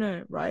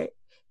 no, right?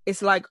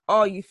 It's like,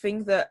 oh, you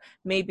think that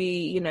maybe,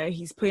 you know,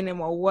 he's putting in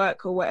more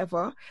work or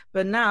whatever.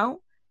 But now,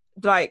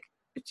 like,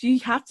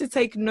 you have to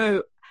take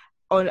no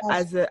on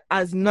as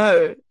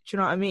no. Do you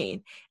know what I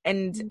mean?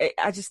 And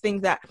I just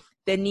think that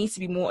there needs to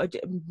be more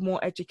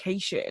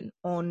education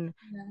on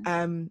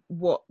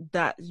what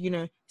that, you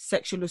know,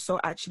 sexual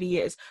assault actually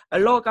is. A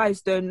lot of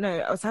guys don't know.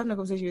 I was having a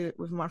conversation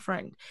with my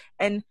friend,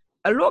 and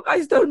a lot of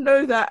guys don't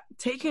know that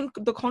taking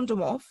the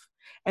condom off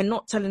and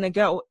not telling a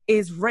girl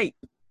is rape.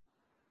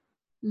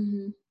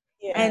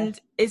 Yeah. And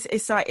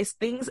it's like it's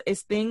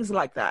things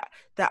like that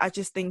I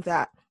just think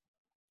that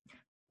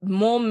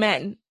more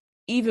men,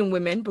 even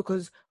women,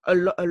 because a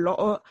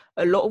lot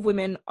of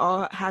women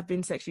have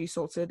been sexually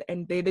assaulted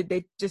and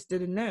they just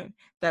didn't know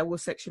that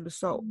was sexual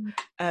assault.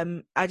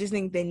 I just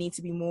think there needs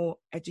to be more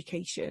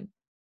education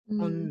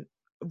on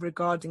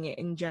regarding it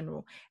in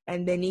general,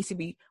 and there needs to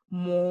be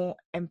more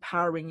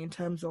empowering in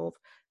terms of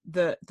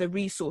the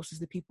resources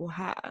that people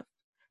have,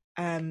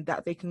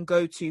 that they can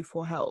go to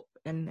for help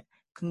and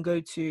can go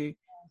to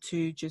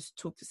just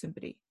talk to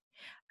somebody.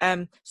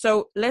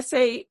 So let's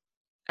say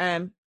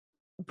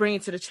bring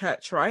it to the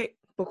church, right?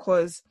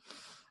 Because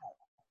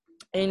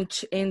in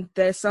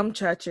there's some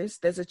churches,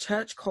 there's a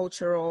church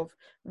culture of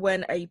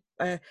when a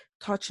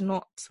touch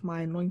not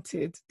my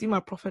anointed, do my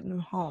prophet no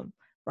harm,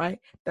 right?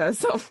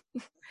 There's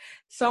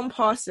some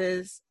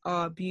pastors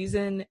are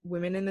abusing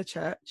women in the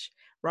church,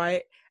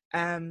 right?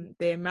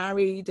 They're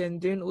married and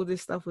doing all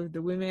this stuff with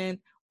the women,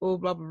 all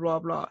blah blah blah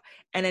blah,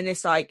 and then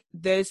it's like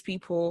those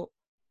people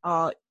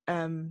are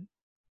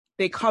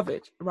they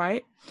covered,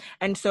 right?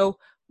 And so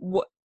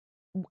what,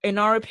 in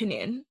our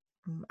opinion,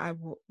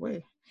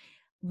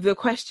 the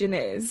question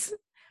is,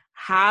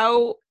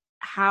 how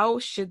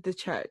should the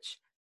church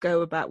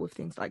go about with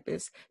things like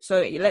this?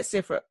 So let's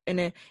say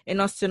in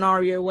a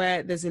scenario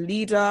where there's a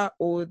leader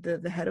or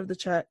the head of the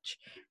church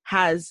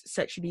has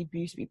sexually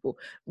abused people,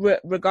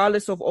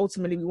 regardless of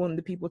ultimately we want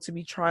the people to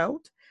be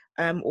trialed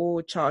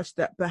or charged,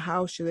 that, but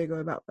how should they go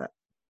about that?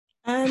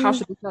 How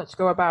should the church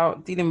go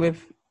about dealing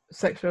with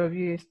sexual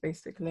abuse,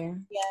 basically?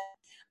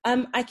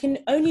 Yeah. I can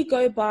only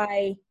go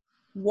by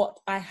what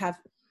I have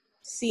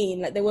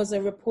seen. Like, there was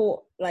a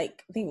report,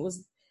 like I think it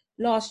was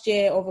last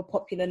year, of a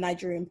popular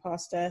Nigerian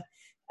pastor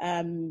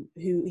who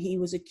he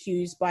was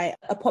accused by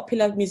a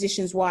popular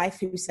musician's wife,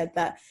 who said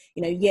that,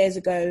 you know, years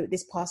ago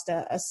this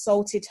pastor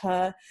assaulted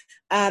her,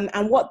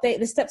 and what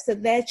the steps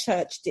that their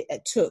church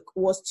took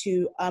was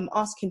to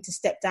ask him to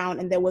step down,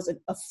 and there was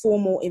a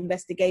formal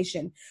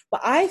investigation.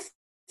 But I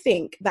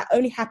think that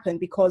only happened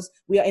because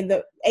we are in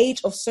the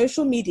age of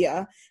social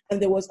media, and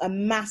there was a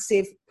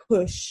massive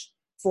push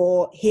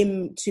for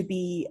him to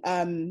be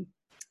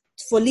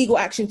for legal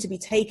action to be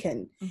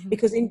taken. Mm-hmm.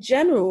 Because in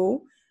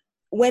general,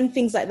 when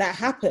things like that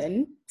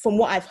happen, from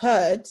what I've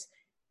heard,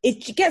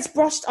 it gets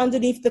brushed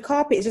underneath the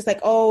carpet. It's just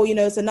like, oh, you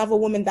know, it's another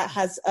woman that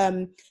has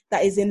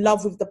that is in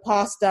love with the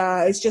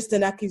pastor. It's just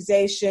an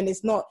accusation.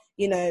 It's not,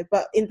 you know.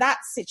 But in that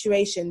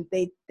situation,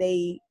 they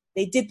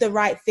did the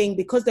right thing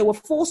because they were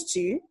forced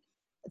to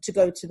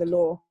go to the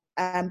law.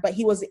 But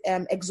he was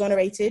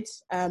exonerated.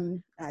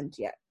 And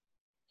yeah,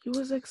 he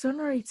was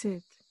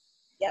exonerated.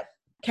 Yep.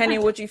 Kenny,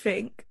 what do you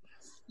think?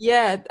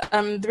 Yeah,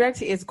 the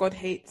reality is God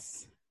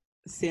hates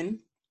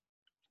sin.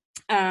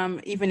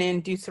 Even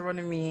in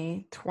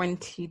Deuteronomy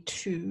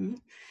 22,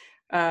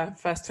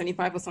 verse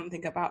 25 or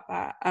something about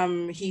that,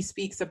 he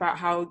speaks about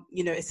how,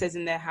 you know, it says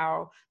in there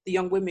how the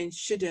young women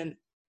shouldn't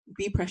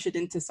be pressured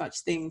into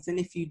such things, and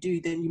if you do,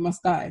 then you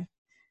must die.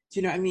 Do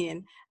you know what I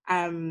mean?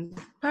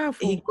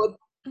 Powerful.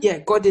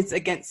 God is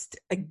against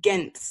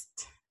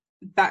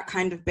that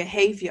kind of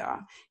behavior.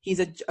 He's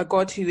a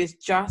God who is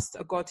just,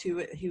 a God who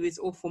is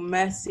all for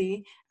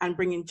mercy and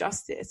bringing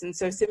justice. And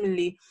so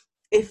similarly,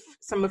 if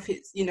some of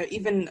his, you know,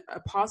 even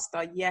a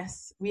pastor,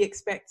 yes, we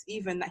expect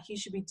even that he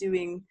should be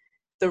doing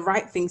the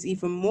right things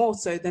even more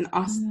so than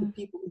us, the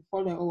people who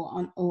follow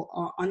or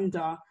are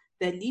under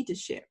their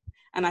leadership.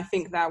 And I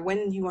think that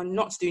when you are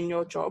not doing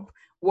your job,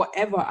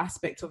 whatever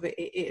aspect of it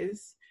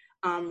is,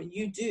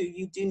 you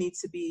do need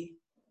to be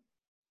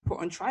put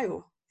on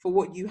trial for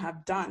what you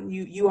have done.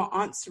 You are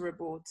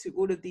answerable to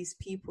all of these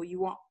people.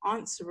 You are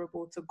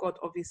answerable to God,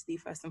 obviously,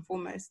 first and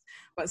foremost.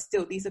 But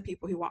still, these are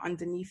people who are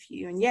underneath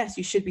you. And yes,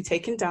 you should be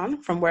taken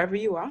down from wherever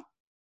you are.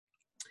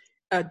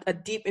 A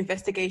deep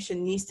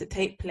investigation needs to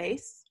take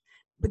place,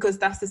 because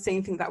that's the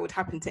same thing that would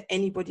happen to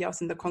anybody else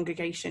in the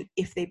congregation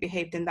if they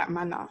behaved in that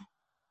manner.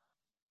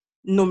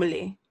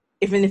 Normally,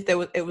 even if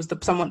it was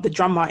the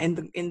drummer in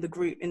the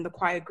group, in the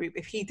choir group,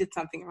 if he did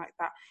something like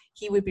that,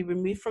 he would be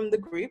removed from the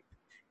group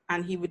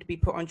and he would be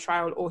put on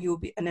trial, or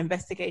an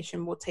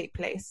investigation will take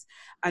place.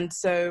 And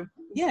so,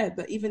 yeah,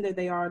 but even though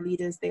they are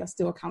leaders, they are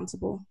still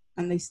accountable,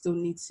 and they still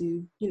need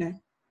to, you know,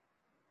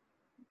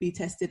 be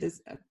tested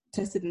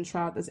and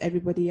trialed as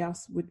everybody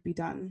else would be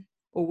done,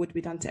 or would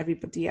be done to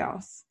everybody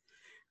else.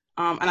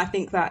 And I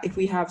think that if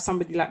we have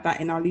somebody like that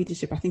in our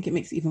leadership, I think it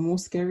makes it even more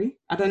scary.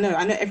 I don't know.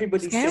 I know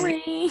everybody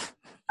sins.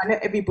 I know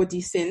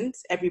everybody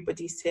sins,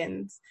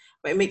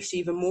 but it makes you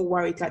even more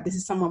worried. Like, this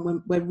is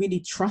someone we're really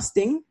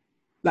trusting,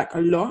 like,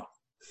 a lot.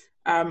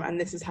 And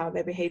this is how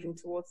they're behaving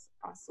towards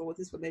us, or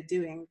this is what they're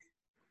doing.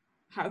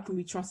 How can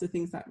we trust the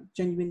things that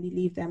genuinely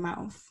leave their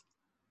mouth?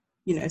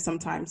 You know,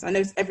 sometimes. I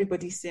know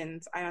everybody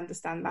sins. I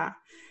understand that.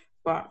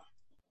 But,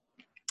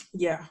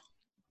 yeah.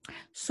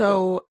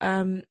 So,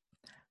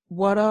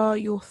 what are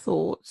your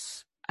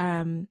thoughts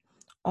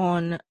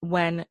on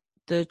when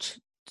the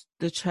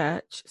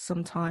church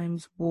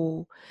sometimes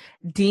will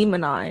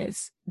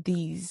demonize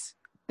these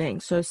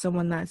things? So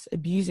someone that's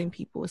abusing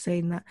people,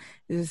 saying that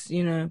is,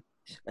 you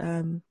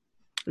know,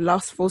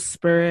 lustful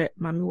spirit,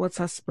 mami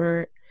water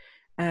spirit,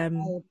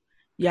 you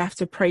have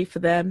to pray for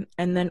them.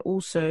 And then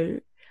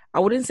also, I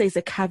wouldn't say it's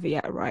a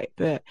caveat, right?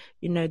 But,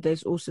 you know,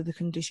 there's also the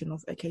condition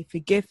of, okay,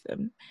 forgive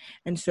them.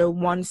 And so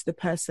once the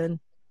person,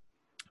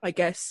 I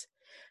guess,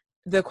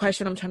 the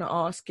question I'm trying to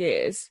ask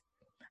is,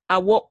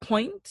 at what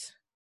point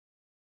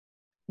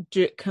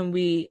can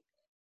we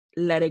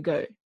let it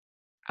go?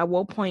 At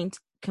what point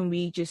can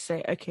we just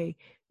say, okay,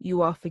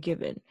 you are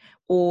forgiven?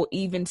 Or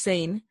even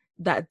saying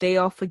that they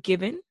are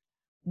forgiven,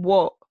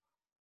 what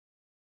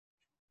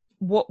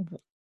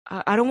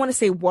I don't want to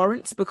say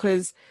warrants,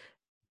 because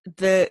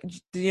God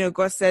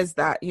says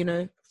that,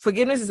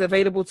 forgiveness is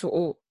available to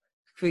all.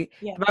 The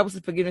Bible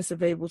says forgiveness is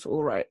available to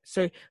all, right?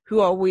 So who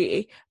are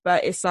we?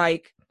 But it's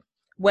like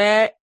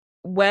where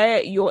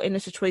you're in a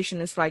situation,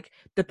 it's like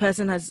the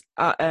person has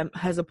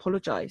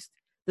apologized.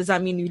 Does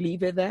that mean you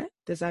leave it there?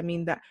 Does that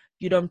mean that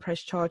you don't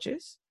press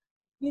charges?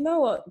 You know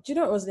what? Do you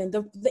know what, Rosalind?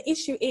 The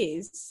issue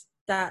is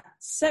that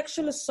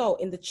sexual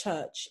assault in the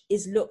church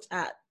is looked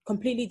at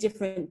completely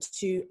different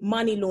to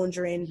money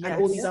laundering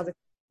and all these other things.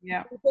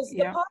 Yeah. Because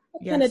the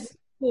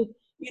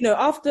pastor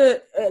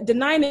after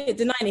denying it,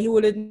 he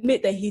will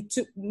admit that he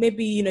took,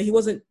 maybe, he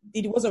wasn't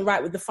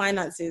right with the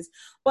finances.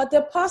 But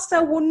the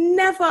pastor will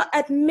never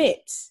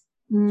admit,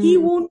 he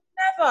will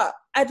never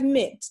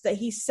admit that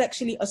he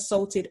sexually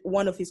assaulted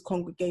one of his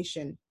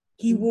congregation.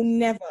 He will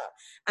never.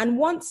 And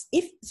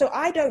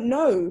I don't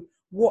know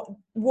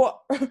what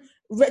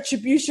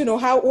retribution or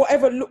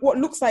what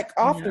looks like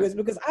afterwards,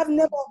 because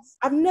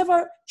I've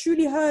never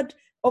truly heard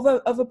of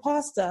a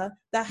pastor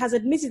that has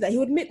admitted that. He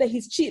would admit that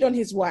he's cheated on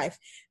his wife,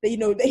 that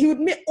that he would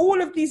admit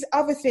all of these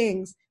other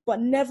things, but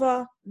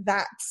never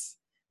that.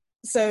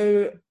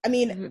 So I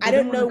mean, I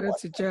don't know. Go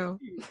to jail.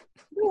 They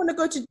don't want to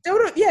go to.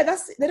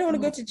 They don't want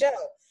to go to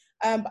jail.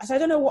 So I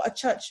don't know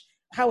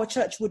how a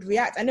church would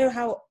react. I know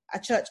how a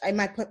church, in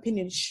my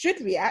opinion,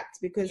 should react,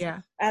 because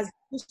as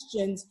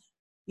Christians,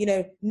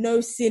 no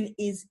sin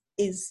is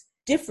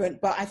different.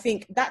 But I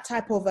think that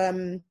type of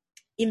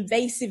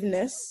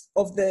invasiveness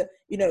of the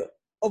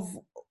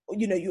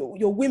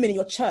your women in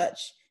your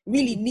church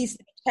really needs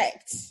to be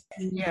checked.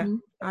 Yeah,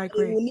 I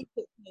agree.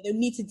 They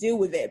need to deal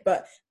with it.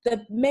 But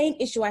the main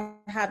issue I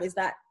have is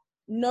that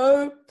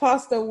no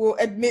pastor will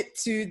admit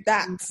to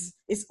that.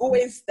 It's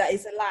always that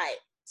it's a lie.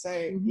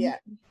 So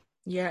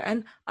yeah,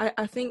 and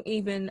I think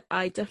even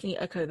I definitely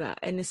echo that.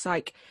 And it's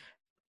like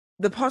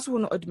the pastor will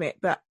not admit,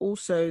 but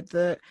also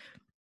the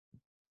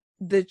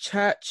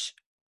church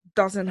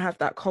doesn't have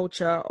that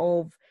culture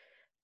of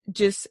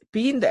just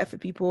being there for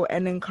people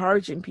and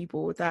encouraging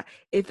people that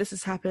if this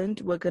has happened,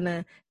 we're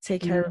gonna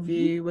take care of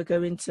you. We're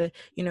going to,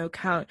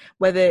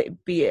 whether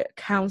it be it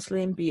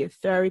counseling, be it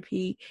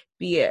therapy,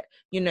 be it,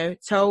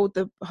 hold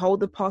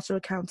the pastor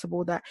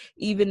accountable, that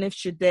even if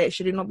should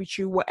it not be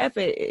true, whatever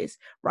it is,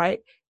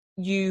 right?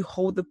 You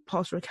hold the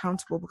pastor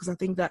accountable, because I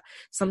think that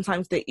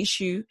sometimes the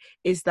issue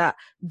is that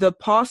the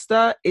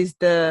pastor is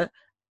the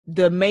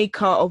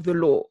maker of the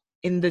law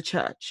in the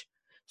church.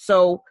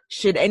 So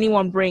should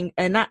anyone bring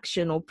an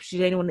action, or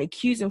should anyone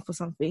accuse him for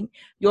something,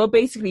 you're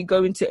basically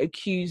going to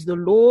accuse the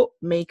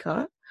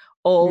lawmaker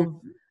of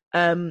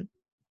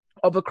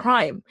a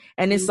crime.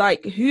 And it's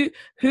like, who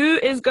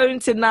is going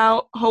to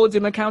now hold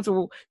him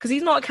accountable? Because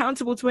he's not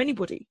accountable to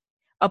anybody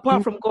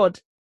apart from God.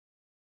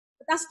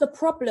 That's the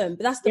problem.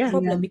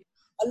 Because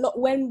a lot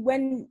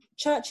when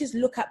churches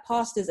look at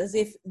pastors as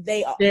if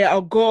they are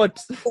God.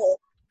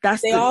 God.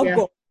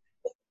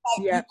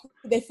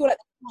 They feel like,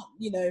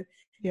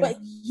 but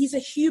he's a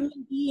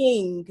human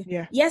being.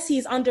 Yes,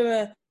 he's under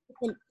a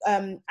different,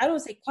 I don't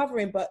say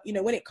covering, but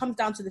when it comes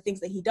down to the things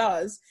that he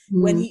does,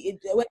 when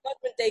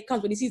judgment day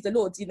comes, when he sees the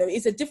Lord,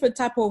 it's a different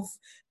type of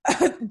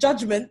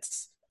judgment,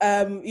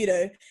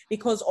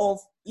 because of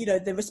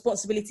the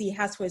responsibility he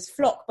has for his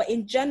flock. But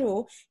in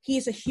general, he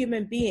is a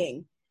human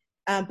being.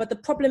 But the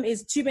problem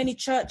is too many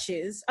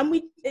churches,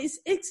 and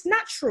it's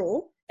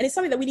natural, and it's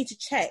something that we need to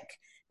check.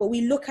 But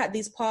we look at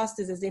these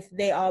pastors as if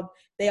they are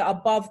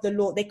above the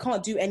law. They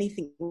can't do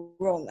anything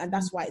wrong, and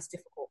that's why it's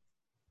difficult.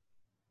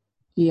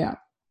 Yeah.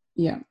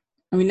 And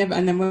we never.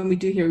 And then when we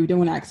do hear it, we don't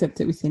want to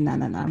accept it. We say, "No,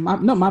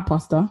 not my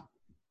pastor.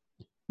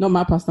 Not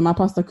my pastor. My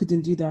pastor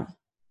couldn't do that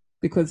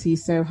because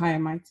he's so high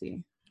and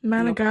mighty."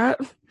 Man of God.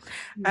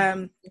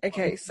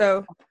 Okay,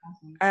 so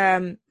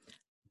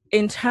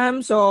in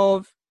terms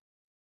of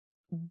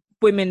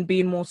women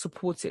being more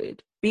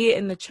supported, be it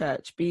in the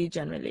church, be it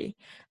generally,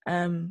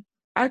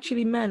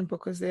 actually men,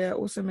 because there are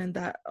also men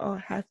that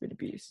have been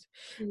abused.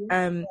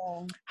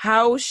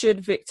 How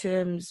should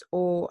victims,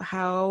 or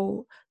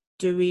how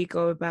do we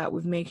go about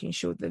with making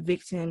sure that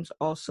victims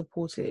are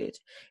supported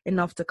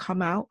enough to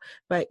come out,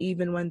 but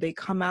even when they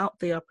come out,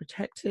 they are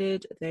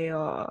protected, they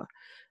are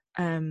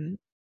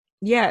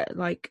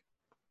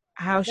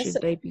how should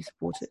they be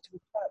supported?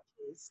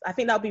 I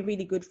think that would be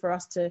really good for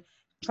us to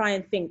try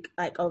and think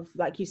of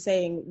you're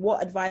saying,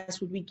 what advice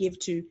would we give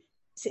to,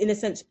 in a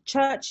sense,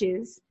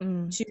 churches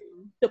to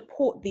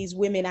support these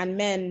women and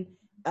men,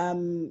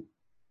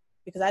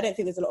 because I don't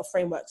think there's a lot of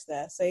frameworks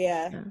there. So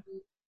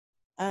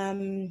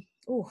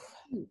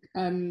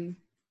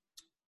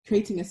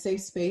creating a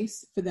safe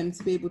space for them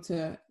to be able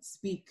to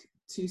speak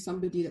to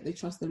somebody that they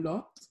trust a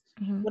lot.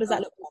 What does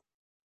that look like?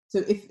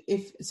 So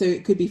so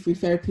it could be through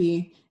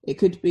therapy, it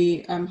could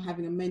be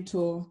having a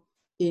mentor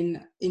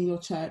in your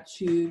church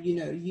who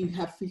you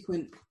have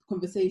frequent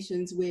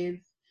conversations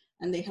with,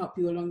 and they help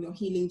you along your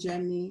healing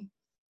journey.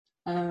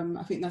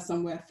 I think that's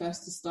somewhere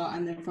first to start,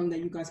 and then from there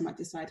you guys might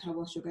decide how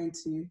else you're going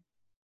to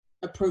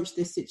approach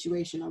this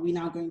situation. Are we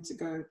now going to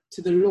go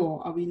to the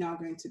law? Are we now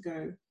going to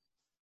go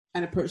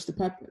and approach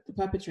the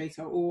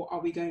perpetrator, or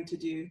are we going to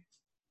do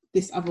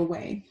this other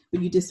way?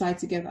 But you decide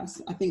together.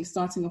 So I think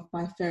starting off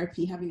by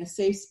therapy, having a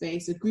safe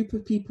space, a group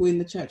of people in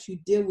the church who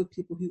deal with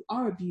people who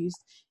are abused,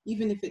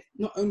 even if it's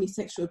not only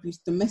sexual abuse,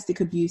 domestic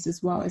abuse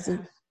as well.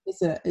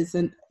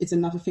 It's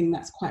another thing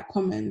that's quite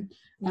common.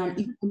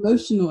 Even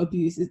emotional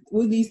abuse,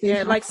 all these things.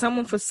 Yeah, like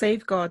someone for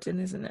safeguarding,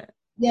 isn't it?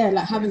 Yeah,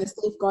 like having a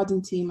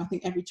safeguarding team. I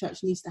think every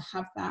church needs to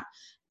have that.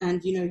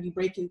 And, you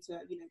break into,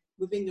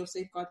 within your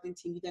safeguarding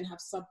team, you then have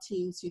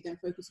sub-teams who then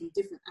focus on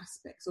different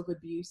aspects of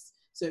abuse.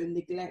 So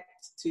neglect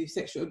to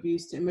sexual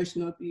abuse, to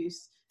emotional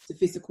abuse, to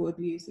physical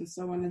abuse, and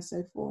so on and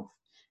so forth.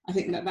 I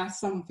think that that's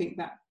something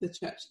that the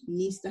church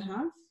needs to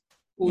have,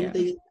 or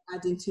they need to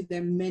add into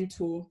their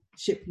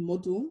mentorship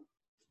model.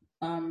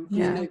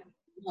 You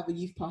have a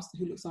youth pastor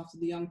who looks after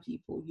the young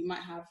people. You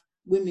might have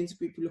women's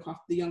group who look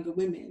after the younger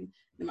women.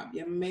 There might be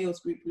a males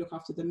group who look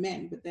after the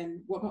men. But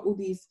then what about all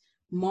these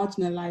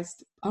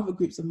marginalized, other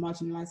groups of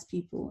marginalized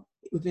people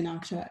within our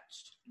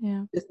church?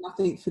 Yeah. There's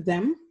nothing for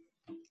them.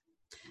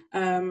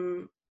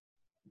 I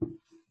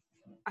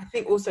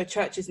think also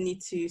churches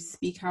need to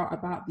speak out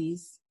about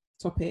these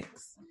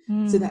topics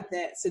so that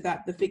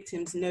the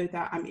victims know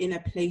that I'm in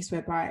a place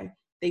whereby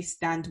they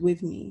stand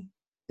with me.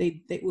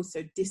 They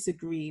also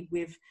disagree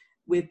with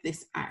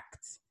this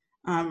act.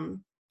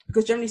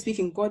 Because generally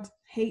speaking, God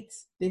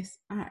hates this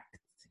act.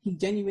 He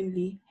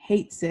genuinely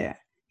hates it.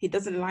 He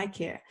doesn't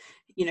like it.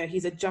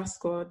 He's a just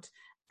God,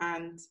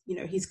 and,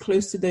 he's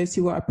close to those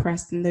who are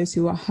oppressed and those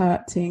who are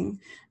hurting.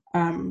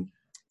 And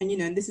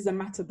this is a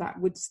matter that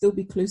would still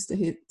be close to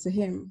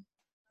him.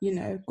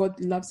 God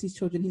loves his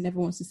children. He never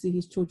wants to see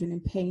his children in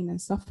pain and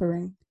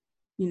suffering,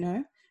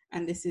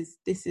 and this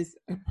is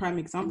a prime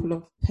example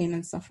of pain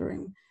and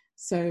suffering.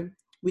 So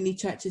we need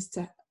churches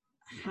to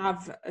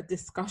have a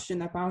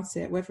discussion about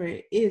it, whether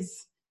it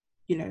is,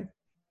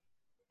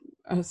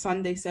 a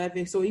Sunday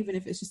service, or even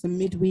if it's just a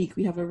midweek,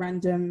 we have a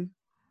random,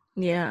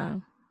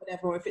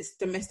 whatever, or if it's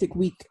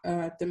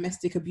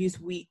domestic abuse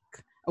week,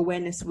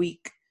 awareness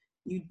week,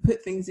 you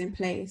put things in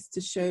place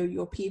to show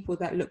your people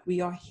that, look,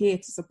 we are here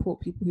to support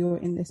people who are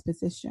in this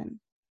position.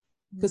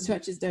 Because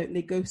churches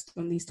they ghost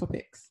on these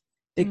topics.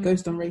 They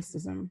ghost on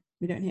racism.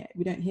 We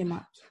don't hear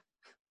much.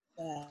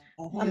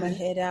 I'm gonna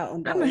head out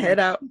on that. I'm gonna head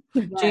out.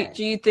 Right.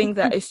 Do you think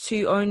that it's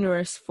too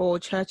onerous for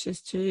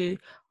churches to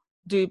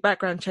do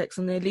background checks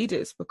on their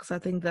leaders? Because I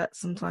think that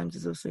sometimes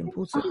is also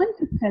important.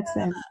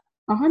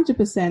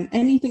 100%.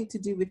 Anything to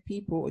do with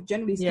people,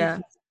 generally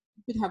speaking,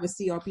 you should have a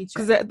CRB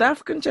check. Because the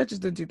African churches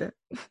don't do that.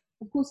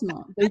 Of course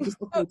not. They just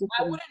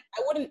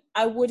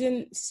I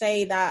wouldn't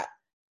say that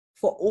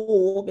for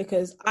all,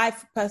 because I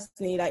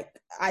personally,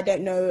 I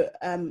don't know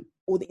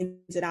all the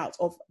ins and outs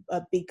of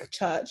a big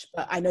church,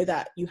 but I know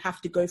that you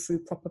have to go through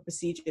proper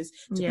procedures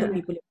to put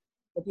people in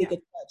the bigger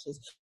churches.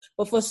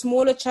 But for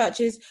smaller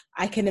churches,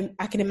 I can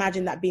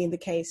imagine that being the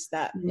case.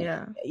 That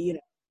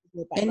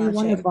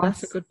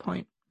That's a good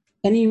point.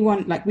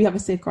 Anyone, we have a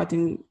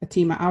safeguarding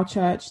team at our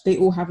church. They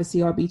all have a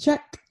CRB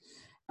check.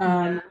 You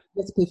have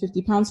to pay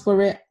 £50 for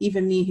it.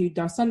 Even me, who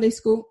does Sunday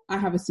school, I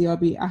have a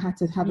CRB. I had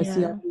to have a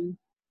CRB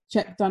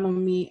check done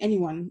on me.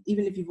 Anyone,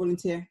 even if you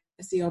volunteer,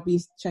 a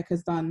CRB check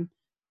is done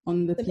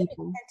on the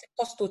people.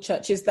 Pentecostal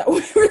churches that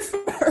we're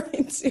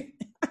referring to.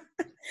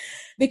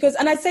 Because,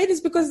 and I say this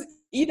because,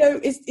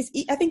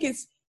 I think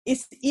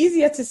it's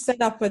easier to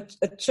set up a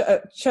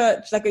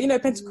church,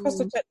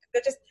 Pentecostal church.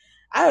 They're just,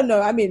 I don't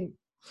know. I mean,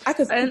 I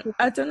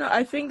don't know.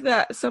 I think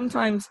that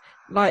sometimes,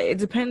 it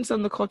depends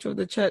on the culture of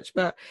the church,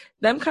 but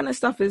them kind of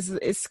stuff is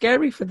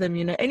scary for them.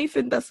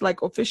 Anything that's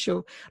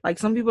official.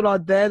 Some people are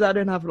there that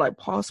don't have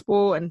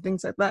passport and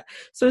things like that.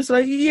 So it's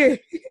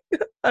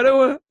I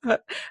don't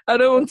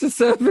want to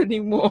serve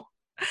anymore.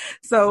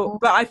 So,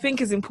 but I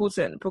think it's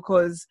important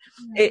because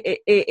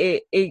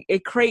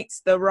it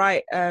creates the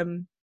right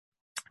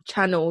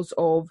channels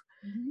of,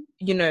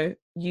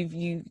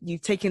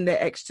 you've taken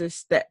the extra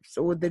steps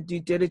or the due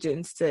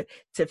diligence to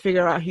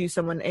figure out who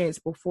someone is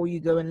before you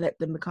go and let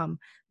them become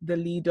the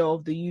leader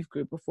of the youth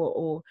group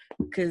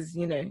because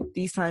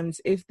these times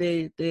if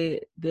they're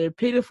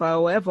pedophile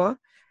or whatever,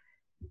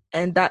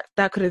 and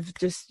that could have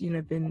just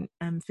been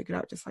figured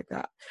out just like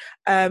that.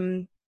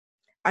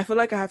 I feel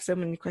like I have so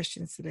many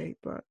questions today,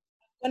 but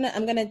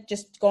I'm gonna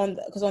just go on,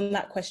 because on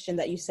that question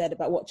that you said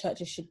about what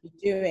churches should be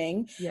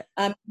doing,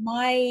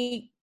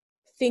 my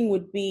thing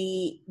would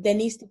be there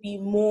needs to be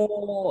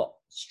more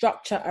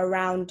structure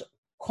around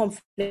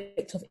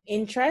conflict of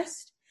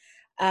interest.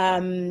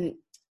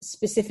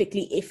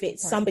 Specifically, if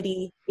it's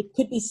somebody, it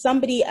could be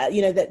somebody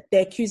that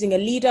they're accusing a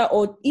leader,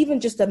 or even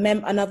just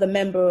another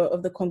member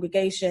of the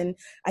congregation.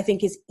 I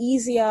think it's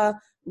easier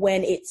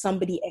when it's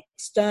somebody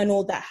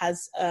external that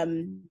has that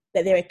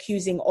they're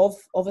accusing of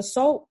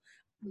assault.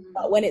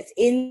 But when it's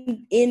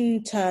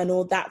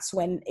internal, that's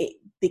when it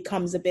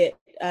becomes a bit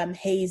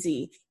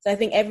hazy. So I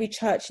think every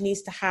church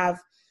needs to have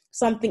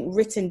something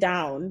written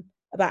down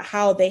about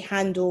how they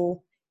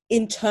handle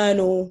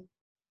internal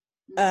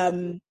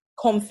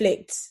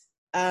conflict,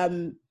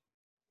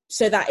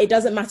 so that it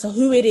doesn't matter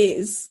who it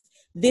is,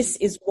 this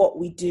is what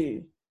we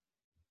do.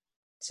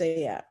 So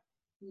yeah,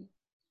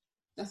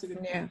 that's a good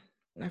point. Yeah,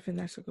 I think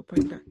that's a good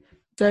point.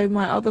 So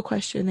my other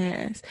question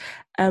is,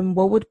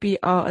 what would be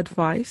our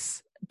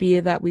advice, be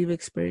it that we've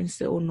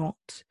experienced it or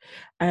not,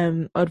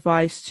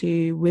 advice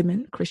to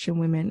women, Christian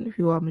women,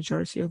 who are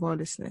majority of our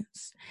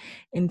listeners,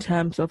 in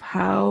terms of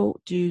how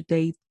do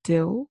they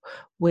deal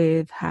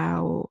with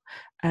how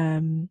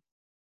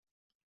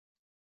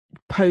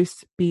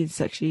post being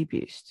sexually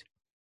abused?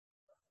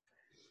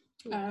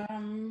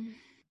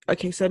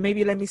 Okay, so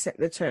maybe let me set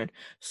the tone.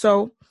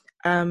 So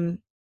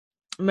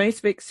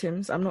most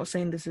victims, I'm not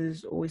saying this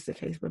is always the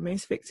case, but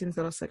most victims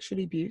that are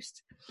sexually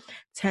abused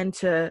tend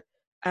to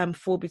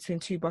fall between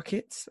two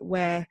buckets,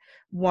 where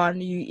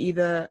one, you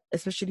either,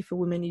 especially for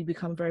women, you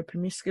become very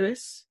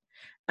promiscuous,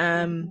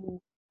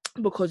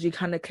 because you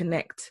kind of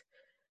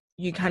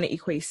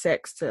equate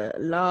sex to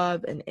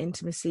love and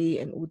intimacy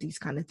and all these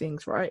kind of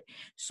things, right?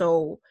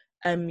 So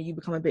you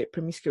become a bit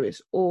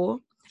promiscuous. Or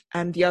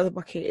the other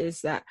bucket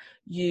is that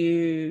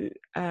you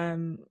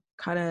kind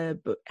of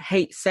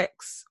hate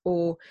sex,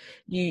 or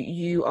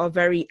you are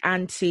very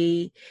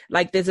anti,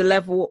 like there's a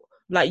level,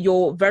 like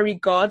you're very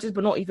guarded,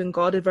 but not even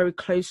guarded, very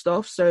closed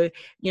off. So,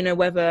 you know,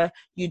 whether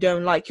you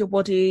don't like your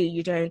body,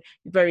 you're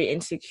very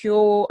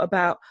insecure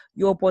about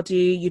your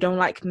body, you don't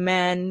like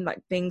men,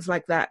 like things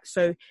like that.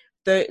 So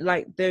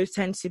those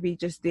tend to be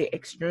just the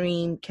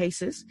extreme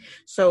cases.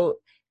 So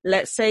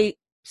let's say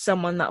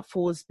someone that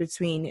falls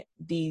between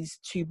these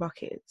two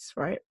buckets,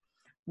 right?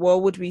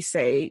 What would we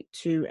say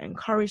to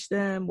encourage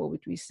them? What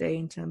would we say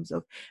in terms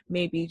of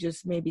maybe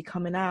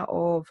coming out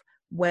of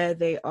where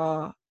they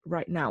are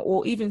right now?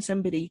 Or even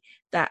somebody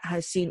that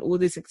has seen all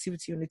this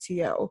activity on the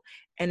TL,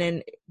 and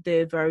then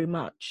they're very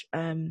much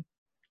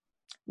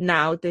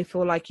now they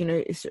feel like, you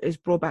know, it's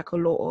brought back a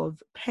lot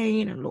of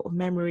pain and a lot of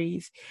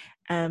memories.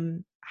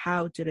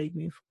 How do they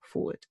move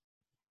forward?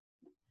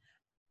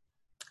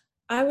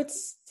 I would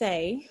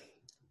say,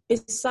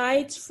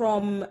 aside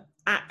from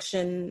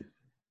action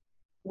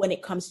when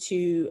it comes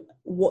to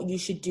what you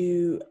should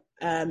do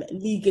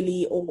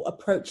legally or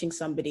approaching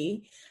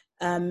somebody,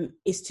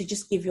 is to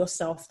just give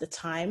yourself the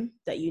time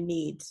that you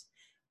need.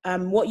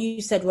 What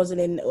you said,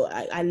 Rosalind,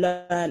 I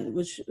learned,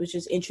 which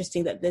is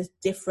interesting, that there's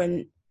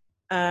different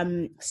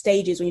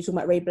stages when you talk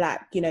about Ray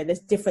Black. You know, there's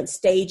different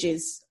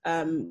stages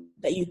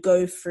that you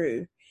go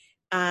through.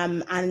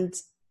 And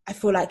I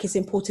feel like it's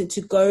important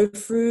to go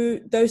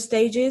through those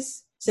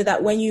stages so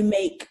that when you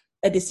make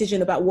a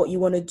decision about what you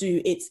want to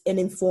do, it's an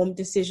informed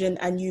decision,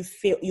 and you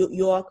feel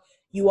you are,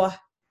 you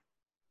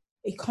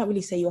can't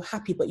really say you're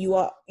happy, but you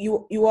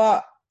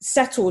are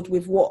settled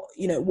with what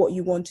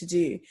you want to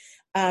do.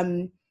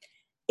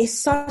 It's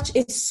so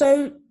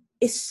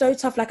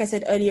tough. Like I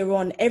said earlier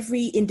on,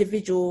 every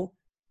individual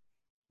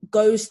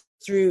goes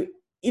through,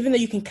 even though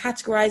you can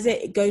categorize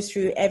it, it goes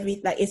through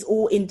it's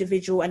all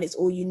individual and it's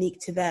all unique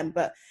to them.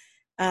 But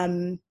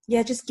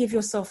just give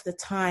yourself the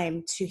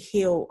time to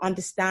heal,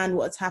 understand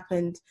what's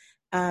happened,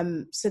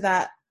 so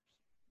that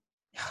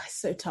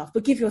it's so tough,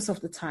 but give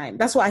yourself the time.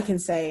 That's what I can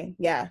say.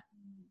 Yeah.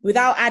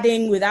 Without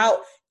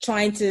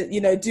trying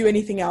to, do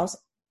anything else.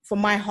 From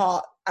my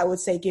heart, I would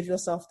say give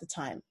yourself the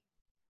time.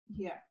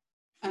 Yeah.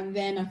 And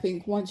then I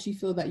think once you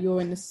feel that you're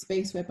in a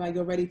space whereby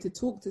you're ready to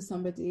talk to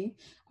somebody,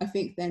 I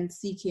think then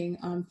seeking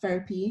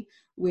therapy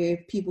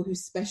with people who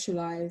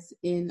specialize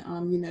in,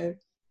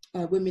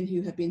 women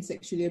who have been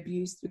sexually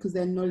abused, because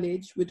their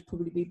knowledge would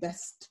probably be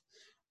best.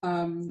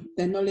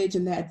 Their knowledge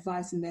and their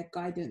advice and their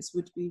guidance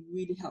would be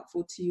really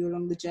helpful to you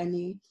along the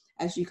journey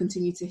as you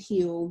continue to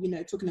heal,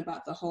 talking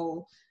about the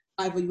whole,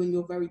 either when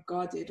you're very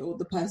guarded or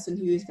the person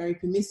who is very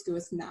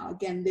promiscuous now,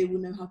 again, they will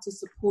know how to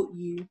support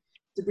you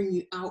to bring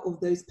you out of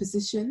those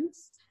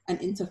positions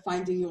and into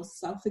finding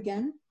yourself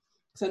again.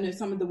 So I know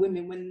some of the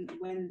women,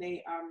 when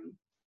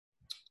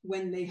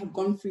they have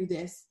gone through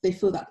this, they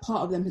feel that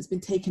part of them has been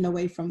taken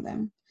away from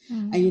them.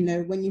 Mm-hmm.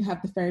 And, when you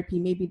have the therapy,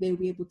 maybe they'll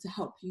be able to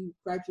help you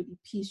gradually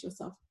piece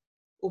yourself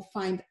or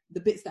find the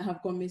bits that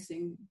have gone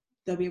missing.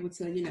 They'll be able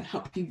to,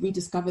 help you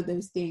rediscover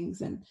those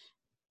things and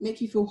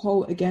make you feel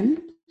whole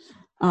again.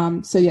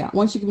 Once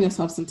you give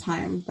yourself some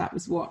time, that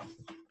was what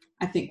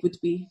I think would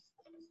be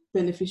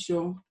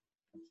beneficial.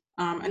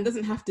 And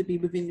doesn't have to be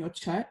within your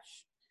church,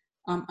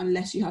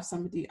 unless you have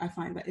somebody. I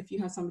find that if you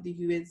have somebody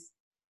who is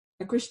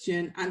a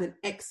Christian and an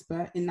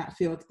expert in that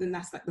field, then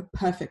that's like the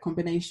perfect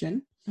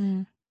combination.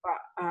 Mm.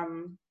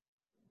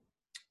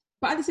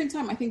 But at the same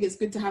time, I think it's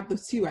good to have the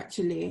two,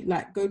 actually.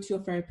 Like, go to your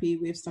therapy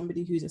with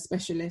somebody who's a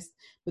specialist,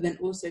 but then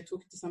also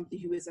talking to somebody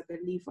who is a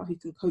believer who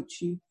can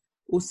coach you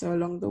also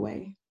along the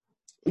way,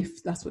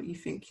 if that's what you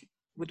think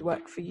would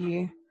work for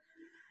you.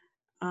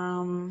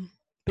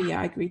 But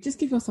yeah, I agree. Just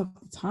give yourself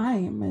the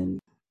time. And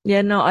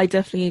yeah, no, I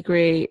definitely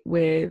agree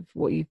with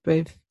what you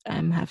both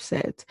have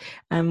said.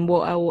 And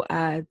what I will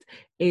add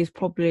is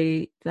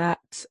probably that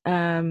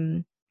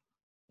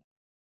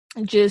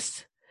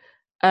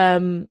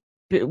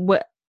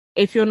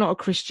if you're not a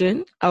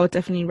Christian, I would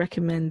definitely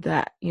recommend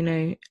that,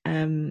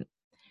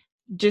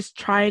 just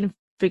try and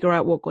figure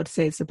out what God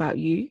says about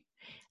you,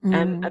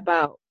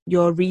 about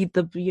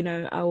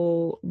I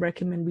will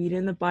recommend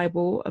reading the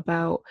Bible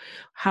about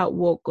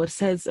what God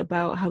says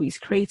about how he's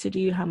created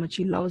you, how much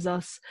he loves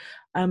us,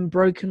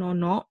 broken or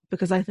not,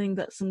 because I think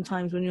that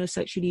sometimes when you're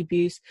sexually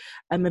abused,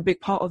 a big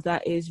part of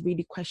that is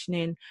really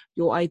questioning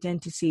your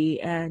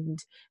identity,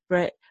 and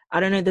I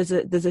don't know,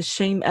 there's a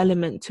shame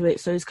element to it.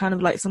 So it's kind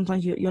of like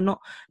sometimes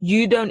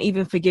you don't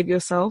even forgive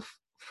yourself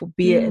for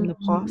be it in the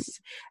past,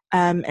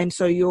 and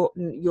so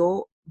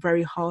you're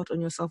very hard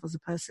on yourself as a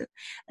person.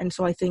 And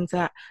so I think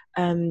that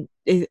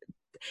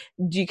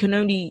you can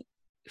only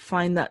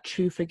find that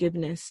true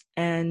forgiveness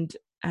and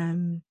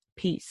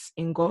peace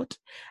in God,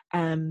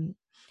 and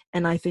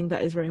I think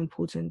that is very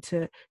important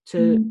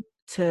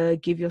to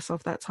give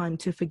yourself that time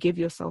to forgive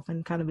yourself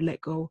and kind of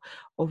let go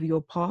of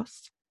your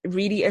past.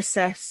 Really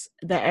assess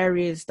the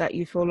areas that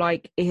you feel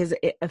like it has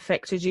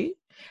affected you,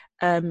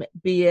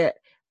 be it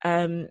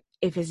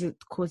if it's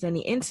caused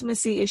any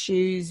intimacy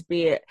issues,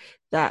 be it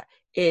that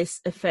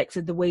it's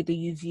affected the way that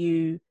you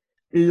view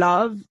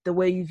love, the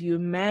way you view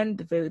men,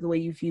 the way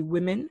you view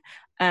women,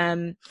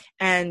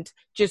 and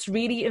just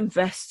really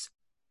invest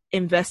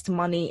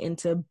money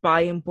into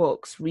buying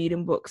books,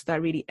 reading books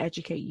that really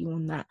educate you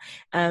on that,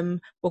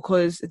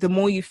 because the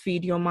more you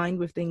feed your mind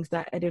with things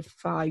that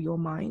edify your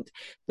mind,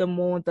 the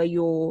more that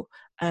you're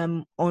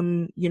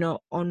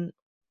on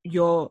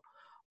your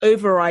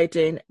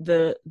overriding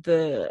the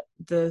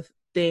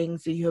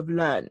things that you have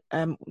learned,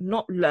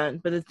 not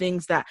learned, but the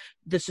things that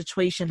the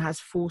situation has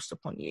forced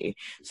upon you.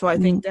 So I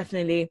think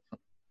definitely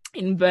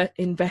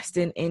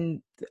investing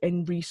in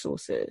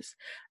resources,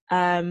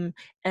 and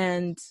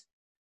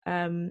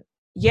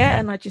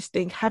I just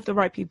think have the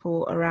right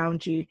people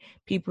around you,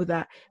 people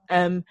that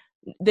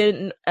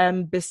then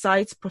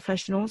besides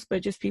professionals,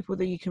 but just people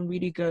that you can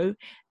really go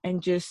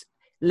and just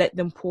let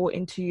them pour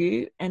into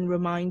you and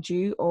remind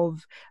you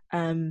of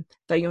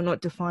that you're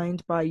not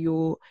defined by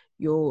your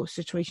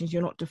situations,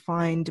 you're not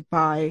defined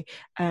by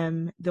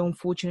the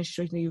unfortunate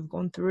situation that you've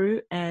gone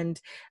through, and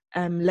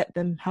let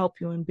them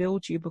help you and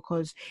build you,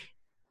 because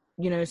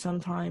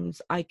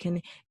sometimes I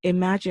can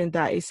imagine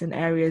that it's an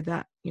area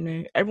that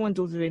everyone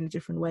deals with it in a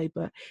different way,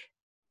 but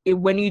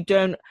when you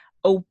don't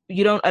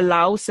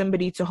allow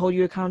somebody to hold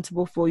you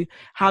accountable for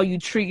how you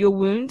treat your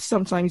wounds,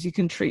 sometimes you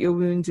can treat your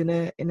wounds in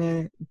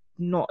a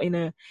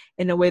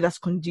way that's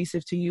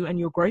conducive to you and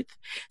your growth.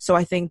 So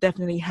I think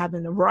definitely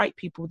having the right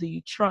people that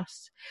you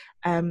trust,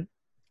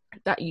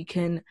 that you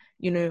can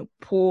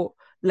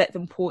let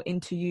them pour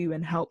into you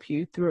and help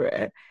you through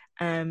it,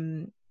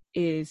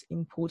 is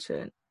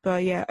important.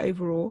 But yeah,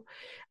 overall,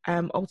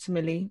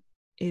 ultimately,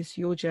 it's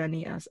your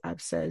journey, as Ab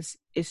says,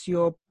 it's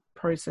your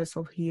process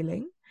of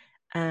healing,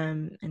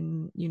 and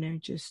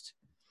just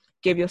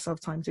give yourself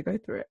time to go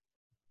through it.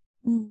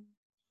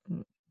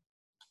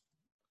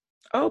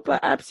 Oh,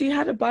 but Abs, you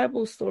had a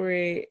Bible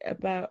story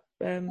about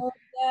I'm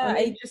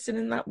interested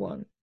in that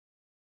one.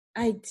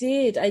 I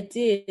did.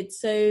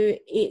 So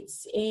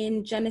it's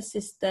in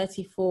Genesis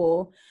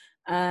 34,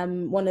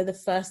 one of the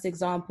first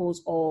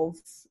examples of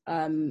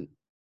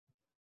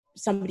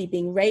somebody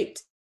being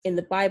raped in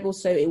the Bible.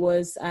 So it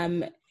was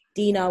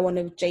Dinah, one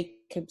of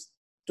Jacob's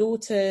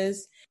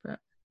daughters.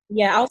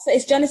 I'll say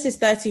it's Genesis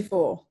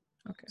 34.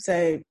 Okay.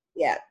 So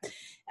yeah,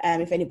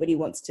 if anybody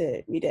wants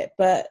to read it,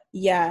 but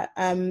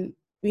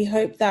we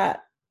hope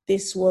that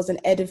this was an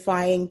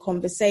edifying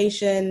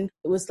conversation.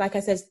 It was, like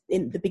I said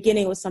in the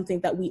beginning, it was something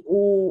that we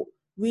all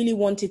really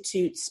wanted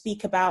to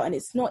speak about, and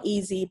it's not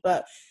easy,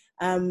 but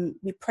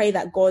we pray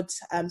that God's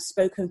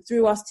spoken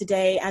through us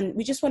today. And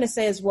we just want to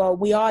say as well,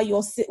 we are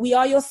your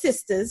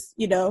sisters,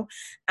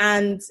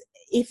 and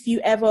if you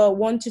ever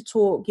want to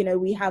talk,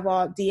 we have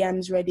our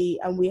DMs ready,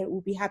 and we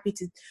will be happy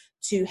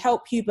to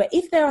help you. But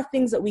if there are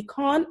things that we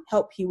can't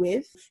help you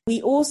with,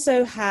 we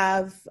also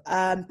have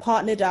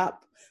partnered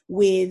up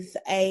with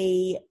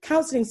a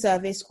counseling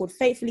service called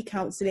Faithfully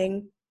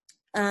Counseling,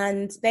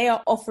 and they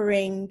are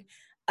offering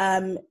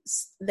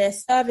their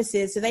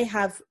services. So they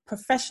have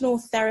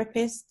professional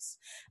therapists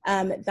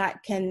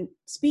that can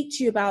speak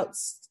to you about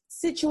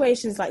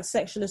situations like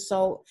sexual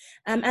assault,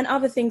 and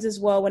other things as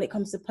well when it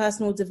comes to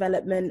personal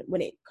development,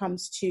 when it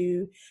comes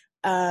to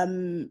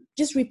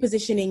just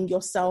repositioning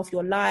yourself,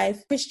 your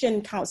life.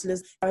 Christian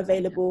counselors are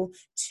available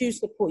to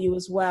support you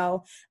as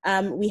well.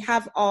 We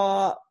have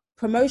our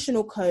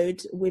promotional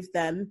code with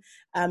them,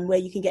 where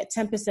you can get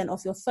 10%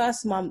 off your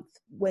first month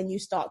when you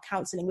start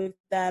counseling with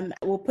them.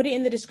 We'll put it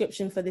in the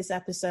description for this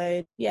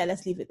episode. Yeah,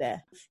 let's leave it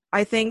there.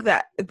 I think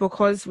that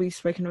because we've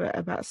spoken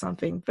about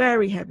something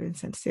very heavy and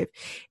sensitive,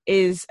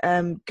 is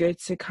good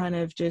to kind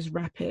of just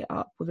wrap it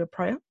up with a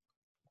prayer.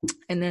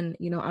 And then,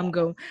 I'm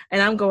going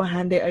to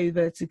hand it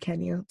over to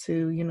Kenya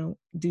to,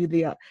 do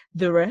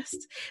the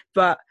rest.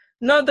 But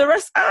no, the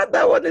rest,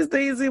 that one is the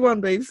easy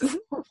one, babes.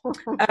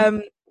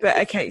 But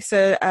okay,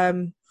 so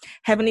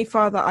Heavenly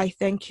Father, I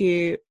thank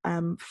you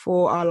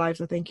for our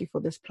lives. I thank you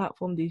for this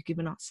platform that you've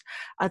given us.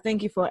 I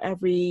thank you for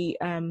every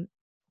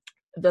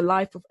the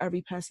life of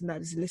every person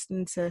that is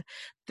listening to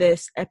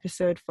this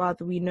episode.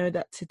 Father, we know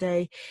that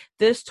today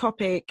this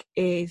topic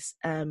is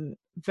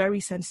very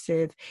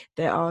sensitive.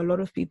 There are a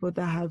lot of people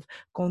that have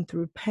gone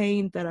through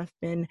pain, that have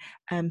been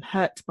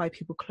hurt by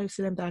people close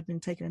to them, that have been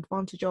taken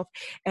advantage of,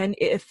 and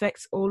it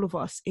affects all of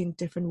us in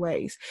different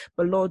ways.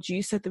 But Lord,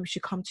 you said that we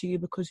should come to you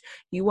because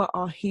you are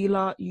our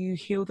healer. You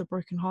heal the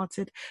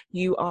brokenhearted.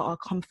 You are our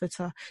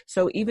comforter.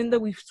 So even though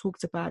we've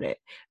talked about it,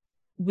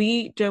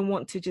 we don't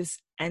want to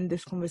just end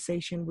this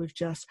conversation with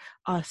just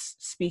us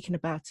speaking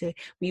about it.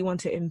 We want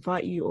to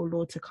invite you, oh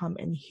Lord, to come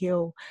and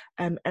heal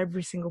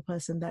every single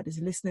person that is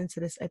listening to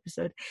this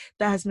episode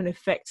that has been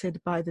affected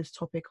by this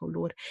topic, oh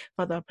Lord.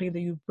 Father, I pray that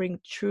you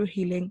bring true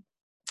healing,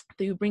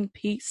 that you bring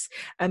peace.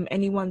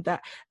 Anyone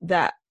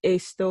that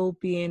is still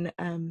being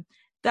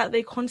that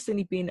they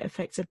constantly being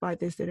affected by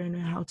this, they don't know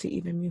how to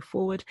even move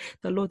forward.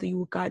 The Lord, that you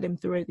will guide them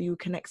through it, that you will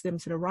connect them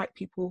to the right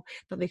people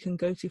that they can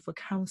go to for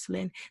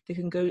counseling, they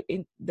can go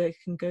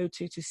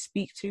to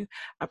speak to.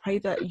 I pray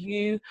that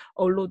you,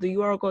 oh Lord, that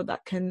you are a God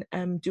that can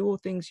do all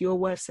things. Your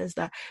word says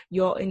that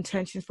your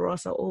intentions for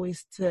us are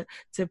always to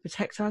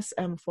protect us,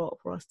 for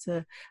us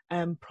to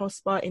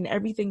prosper in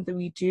everything that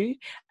we do,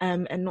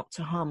 and not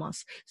to harm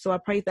us. So I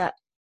pray that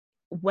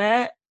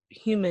where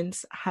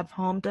humans have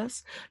harmed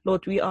us,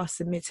 Lord, we are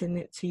submitting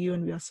it to you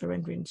and we are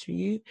surrendering to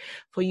you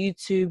for you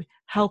to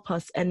help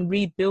us and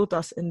rebuild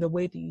us in the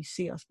way that you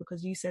see us,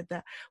 because you said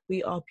that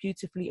we are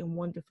beautifully and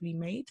wonderfully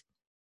made.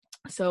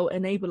 So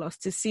enable us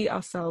to see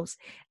ourselves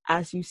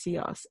as you see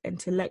us and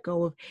to let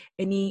go of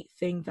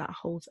anything that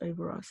holds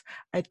over us.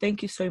 I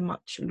thank you so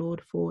much,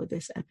 Lord, for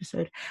this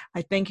episode.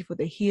 I thank you for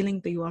the healing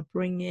that you are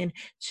bringing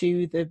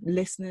to the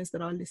listeners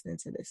that are listening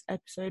to this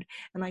episode.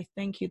 And I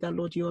thank you that,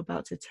 Lord, you're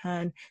about to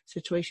turn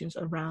situations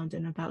around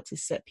and about to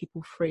set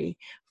people free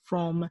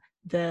from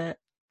the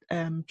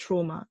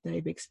trauma that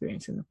they've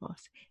experienced in the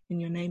past. In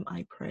your name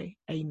I pray.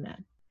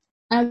 Amen.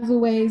 As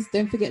always,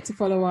 don't forget to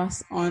follow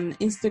us on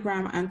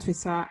Instagram and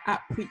Twitter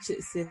at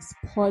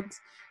PreachItSisPod.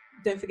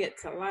 Don't forget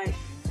to like,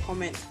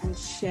 comment, and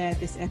share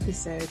this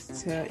episode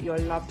to your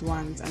loved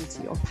ones and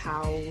to your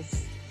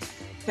pals.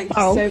 Thank you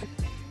so much.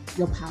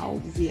 Your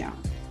pals, yeah.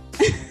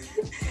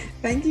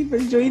 Thank you for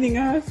joining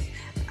us,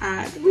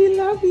 and we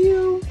love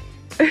you.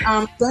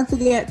 Don't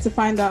forget to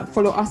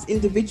follow us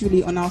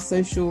individually on our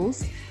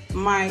socials.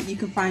 You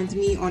can find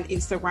me on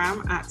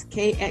Instagram at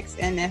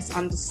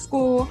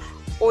KXNS_,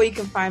 or you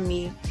can find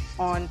me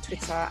on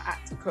Twitter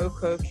at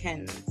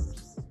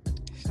CocoKens.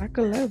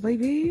 Shakala,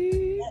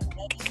 baby.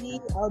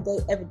 All day,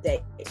 every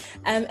day.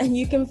 And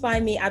you can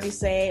find me,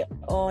 Abisay,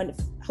 on,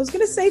 I was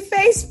going to say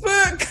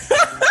Facebook.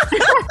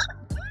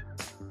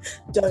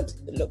 Don't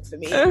look for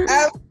me.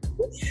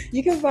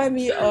 You can find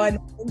me on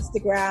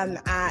Instagram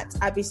at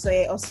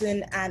Abisay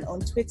Osun and on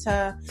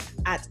Twitter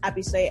at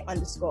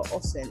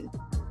Abisay_Osun.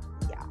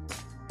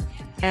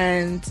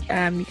 And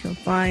you can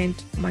find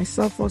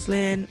myself,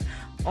 Roslyn,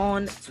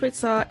 on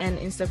Twitter and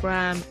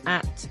Instagram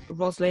at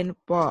Roslyn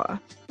Bar.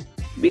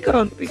 We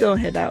go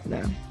head out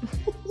now.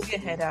 We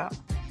can head out.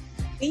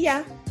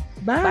 Yeah.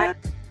 Bye.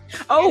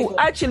 Oh,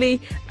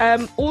 actually,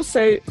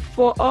 also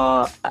for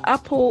our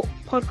Apple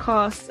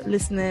Podcast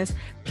listeners,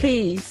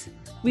 please,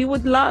 we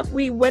went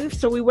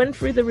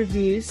through the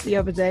reviews the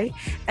other day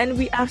and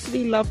we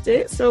absolutely loved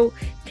it. So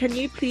can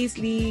you please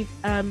leave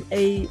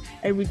a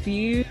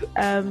review,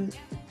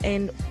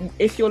 and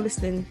if you're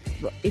listening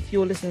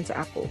to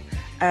Apple,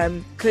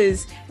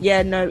 because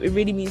it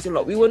really means a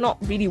lot. We were not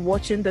really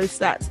watching those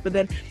stats, but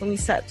then when we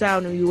sat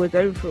down and we were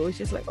going through it, was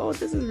just like, oh,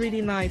 this is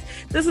really nice.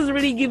 This is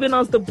really giving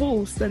us the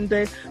boost and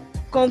the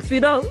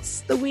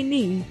confidence that we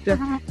need.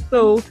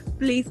 So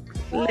please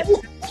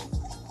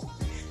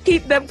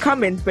keep them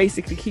coming.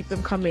 Basically, keep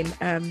them coming.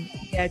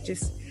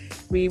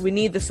 We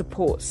need the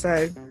support.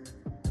 So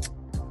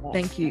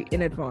thank you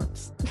in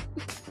advance.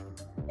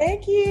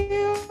 Thank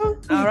you.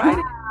 All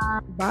right.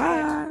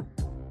 Bye.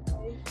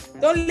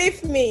 Don't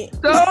leave me.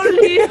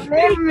 Don't leave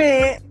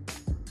me.